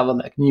discover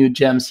like new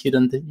gems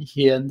hidden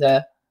here and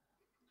there.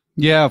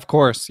 Yeah, of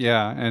course.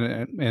 Yeah.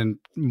 And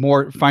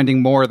more,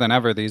 finding more than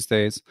ever these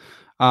days.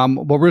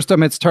 Well,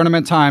 Rustam, it's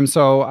tournament time,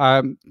 so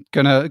I'm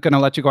gonna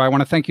let you go. I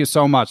want to thank you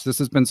so much. This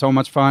has been so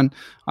much fun.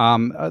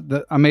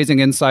 The amazing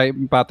insight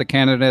about the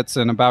candidates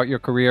and about your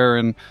career,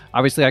 and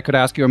obviously I could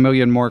ask you a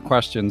million more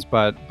questions,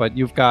 but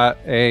you've got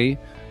a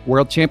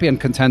world champion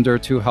contender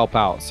to help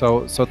out.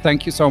 So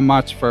thank you so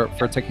much for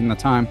taking the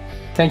time.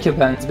 Thank you,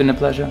 Ben. It's been a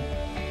pleasure.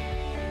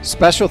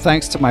 Special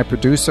thanks to my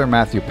producer,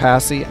 Matthew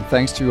Passy, and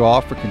thanks to you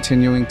all for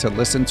continuing to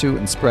listen to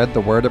and spread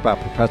the word about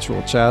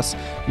Perpetual Chess.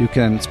 You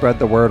can spread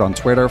the word on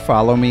Twitter.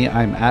 Follow me.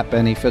 I'm at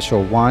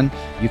BennyFishel1.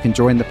 You can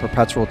join the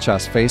Perpetual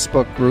Chess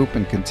Facebook group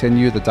and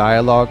continue the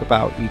dialogue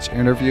about each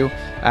interview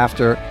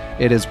after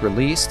it is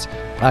released.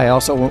 I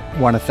also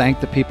want to thank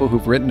the people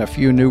who've written a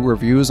few new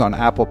reviews on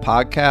Apple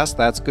Podcasts.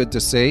 That's good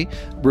to see.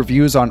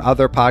 Reviews on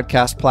other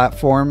podcast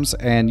platforms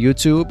and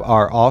YouTube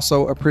are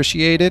also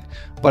appreciated.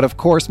 But of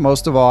course,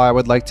 most of all, I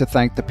would like to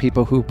thank the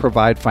people who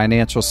provide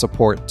financial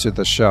support to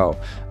the show,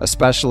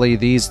 especially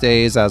these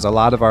days as a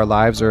lot of our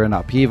lives are in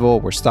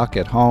upheaval. We're stuck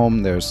at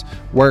home. There's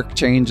work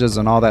changes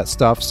and all that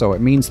stuff. So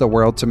it means the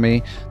world to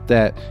me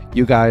that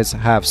you guys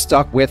have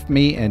stuck with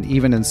me and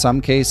even in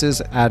some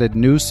cases added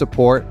new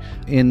support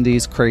in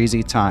these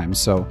crazy times.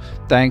 So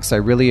thanks. I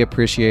really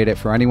appreciate it.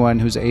 For anyone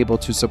who's able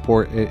to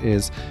support, it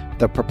is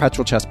the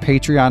Perpetual Chess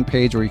Patreon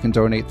page where you can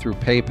donate through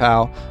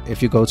PayPal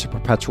if you go to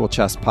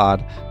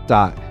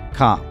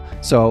perpetualchesspod.com.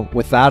 So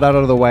with that out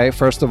of the way,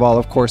 first of all,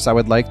 of course, I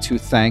would like to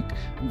thank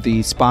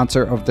the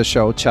sponsor of the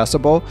show,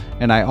 Chessable,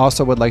 and I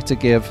also would like to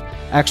give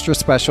extra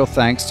special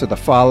thanks to the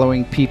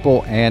following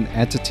people and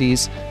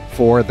entities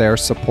for their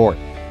support.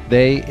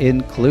 They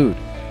include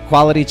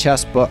Quality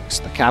Chess Books,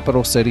 the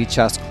Capital City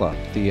Chess Club,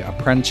 the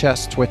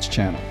Apprentice Twitch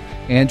channel,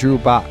 Andrew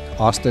Bach,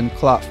 Austin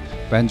Clough,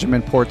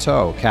 Benjamin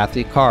Porteau,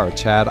 Kathy Carr,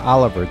 Chad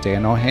Oliver,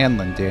 Dan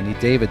O'Hanlon, Danny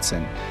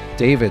Davidson,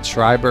 David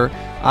Schreiber,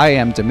 I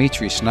am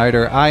Dimitri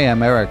Schneider, I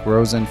am Eric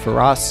Rosen,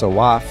 Firas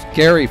Sawaf,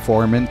 Gary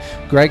Foreman,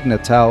 Greg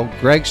Nattel,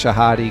 Greg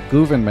Shahadi,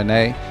 Guven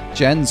Manet,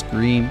 Jens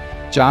Green,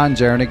 John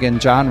Jernigan,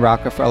 John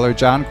Rockefeller,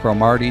 John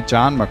Cromarty,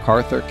 John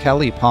MacArthur,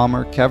 Kelly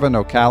Palmer, Kevin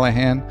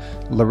O'Callahan,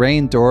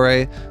 Lorraine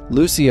Dore,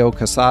 Lucio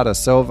Casada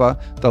Silva,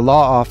 the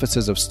law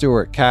offices of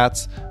Stuart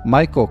Katz,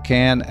 Michael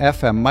Can,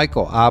 FM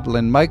Michael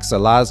Oblin, Mike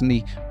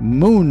Zelazny,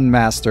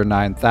 Moonmaster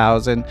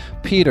 9000,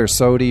 Peter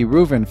Sodi,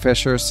 Reuven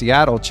Fisher,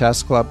 Seattle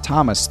Chess Club,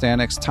 Thomas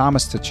Stanix,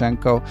 Thomas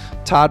Tachenko,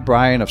 Todd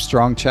Bryan of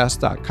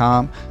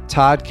StrongChess.com,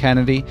 Todd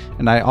Kennedy,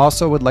 and I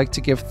also would like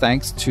to give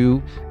thanks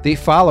to the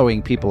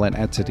following people and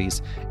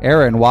entities: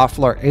 Aaron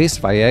Waffler, Ace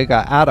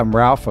Vallega, Adam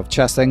Ralph of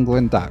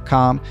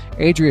ChessEngland.com,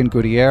 Adrian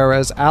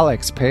Gutierrez,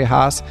 Alex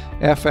Pejas,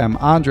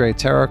 FM Andre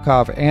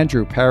Terakov,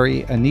 Andrew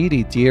Perry,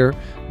 Aniti Deer,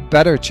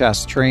 Better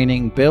Chess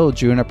Training, Bill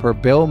Juniper,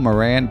 Bill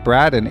Moran,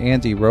 Brad and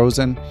Andy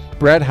Rosen,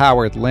 Brett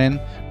Howard Lynn,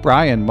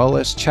 Brian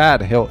Mullis,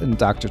 Chad Hilton,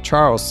 Dr.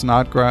 Charles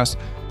Snodgrass,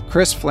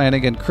 Chris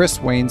Flanagan, Chris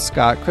Wayne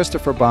Scott,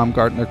 Christopher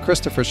Baumgartner,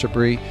 Christopher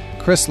Chabris,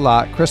 Chris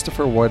Lott,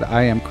 Christopher Wood,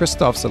 I am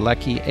Christoph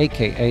Zalecki,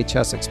 aka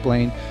Chess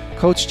Explained,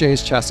 Coach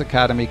J's Chess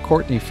Academy,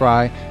 Courtney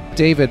Fry,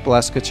 David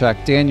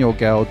Bleskacek, Daniel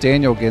Gell,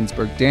 Daniel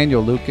Ginsberg,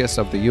 Daniel Lucas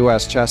of the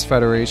U.S. Chess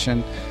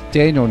Federation,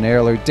 Daniel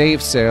Naylor, Dave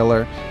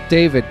Saylor,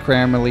 David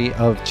Kramerly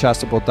of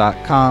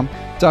Chessable.com,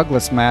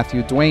 Douglas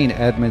Matthew, Dwayne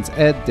Edmonds,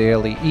 Ed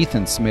Daly,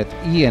 Ethan Smith,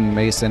 Ian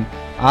Mason,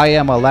 I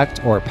Am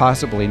Elect or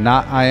possibly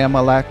not I Am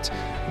Elect,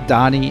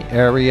 Donnie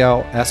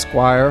Ariel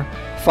Esquire,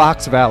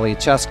 Fox Valley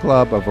Chess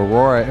Club of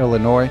Aurora,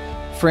 Illinois,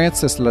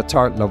 Francis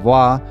Letarte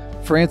Lavoie,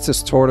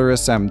 Francis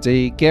Tortoris,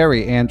 MD,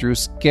 Gary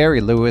Andrews,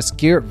 Gary Lewis,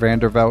 Geert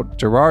Vanderveld,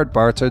 Gerard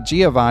Barta,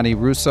 Giovanni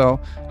Russo,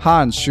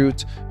 Hans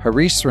Schut,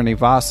 Harish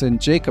Srinivasan,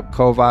 Jacob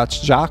Kovac,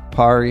 Jacques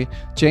Pari,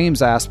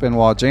 James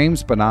Aspinwall,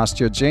 James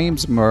Bonastia,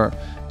 James Murr,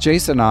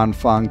 Jason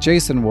Onfong,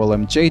 Jason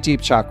Woolham,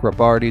 Jaydeep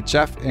Chakrabarty,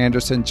 Jeff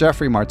Anderson,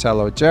 Jeffrey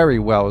Martello, Jerry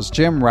Wells,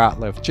 Jim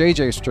Ratliff,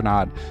 JJ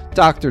Stranad,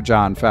 Dr.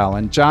 John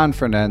Fallon, John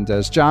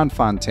Fernandez, John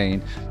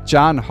Fontaine,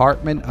 John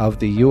Hartman of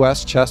the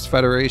U.S. Chess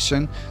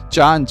Federation,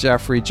 John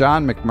Jeffrey,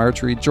 John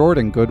McMurtry,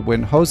 Jordan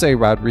Goodwin, Jose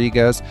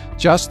Rodriguez,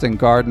 Justin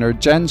Gardner,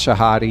 Jen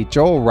Shahadi,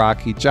 Joel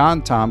Rocky,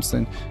 John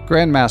Thompson,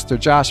 Grandmaster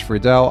Josh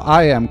Friedel,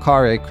 I am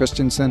Kare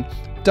Christensen,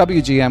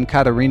 WGM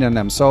Katarina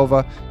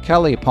Nemtsova,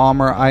 Kelly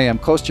Palmer, I am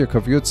Kostya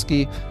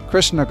Kovyutsky,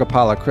 Krishna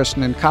Gopala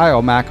Krishnan,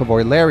 Kyle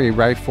McAvoy, Larry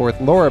Wrightforth,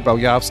 Laura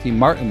Belyavsky,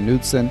 Martin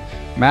Knudsen,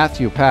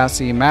 Matthew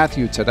Passy,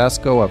 Matthew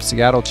Tedesco of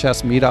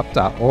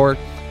SeattleChessMeetup.org,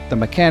 the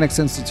Mechanics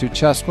Institute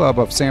Chess Club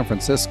of San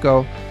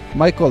Francisco,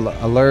 Michael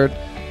Allard,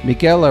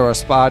 Miguel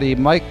Araspati,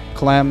 Mike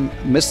Clem,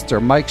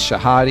 Mr. Mike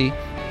Shahadi,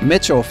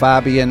 Mitchell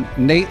Fabian,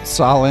 Nate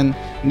Solin,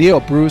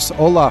 Neil Bruce,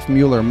 Olaf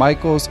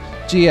Mueller-Michaels,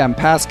 GM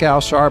Pascal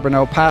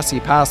Charbonneau,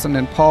 Passy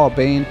Passanen, Paul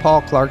Bain,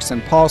 Paul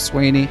Clarkson, Paul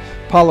Sweeney,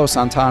 Paulo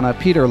Santana,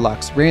 Peter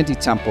Lux, Randy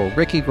Temple,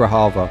 Ricky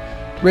Grijalva,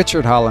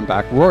 Richard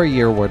Hollenbach, Roy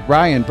Yearwood,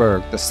 Ryan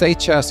Berg, the Say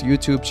Chess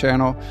YouTube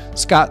channel,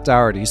 Scott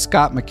Dougherty,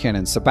 Scott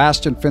McKinnon,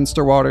 Sebastian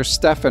Finsterwater,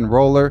 Stefan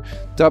Roller,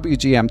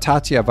 WGM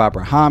Tatia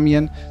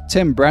Vabrahamian,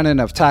 Tim Brennan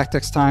of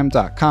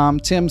TacticsTime.com,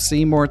 Tim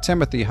Seymour,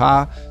 Timothy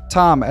Ha,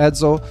 Tom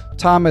Edsel,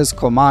 Thomas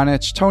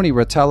Kolmanich, Tony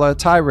Rotella,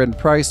 Tyron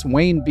Price,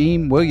 Wayne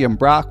Beam, William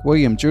Brock,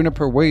 William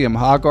Juniper, William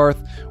Hogarth,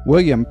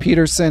 William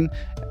Peterson,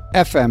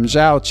 FM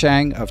Zhao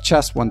Chang of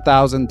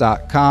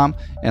Chess1000.com,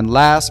 and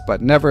last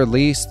but never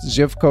least,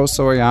 Zhivko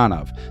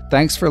Soyanov.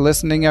 Thanks for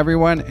listening,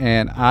 everyone,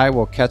 and I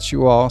will catch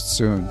you all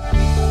soon.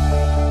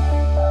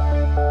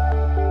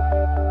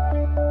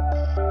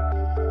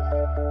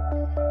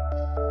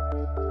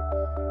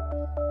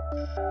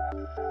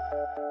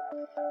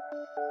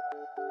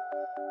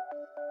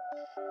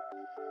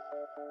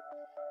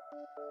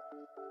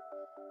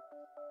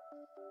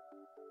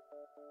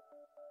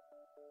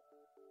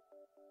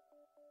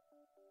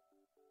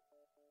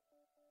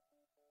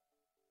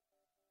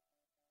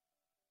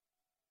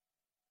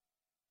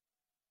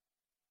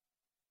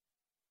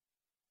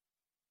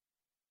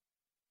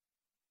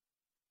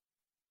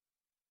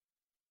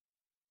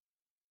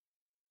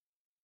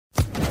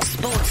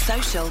 Sports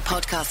Social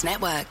Podcast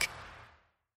Network.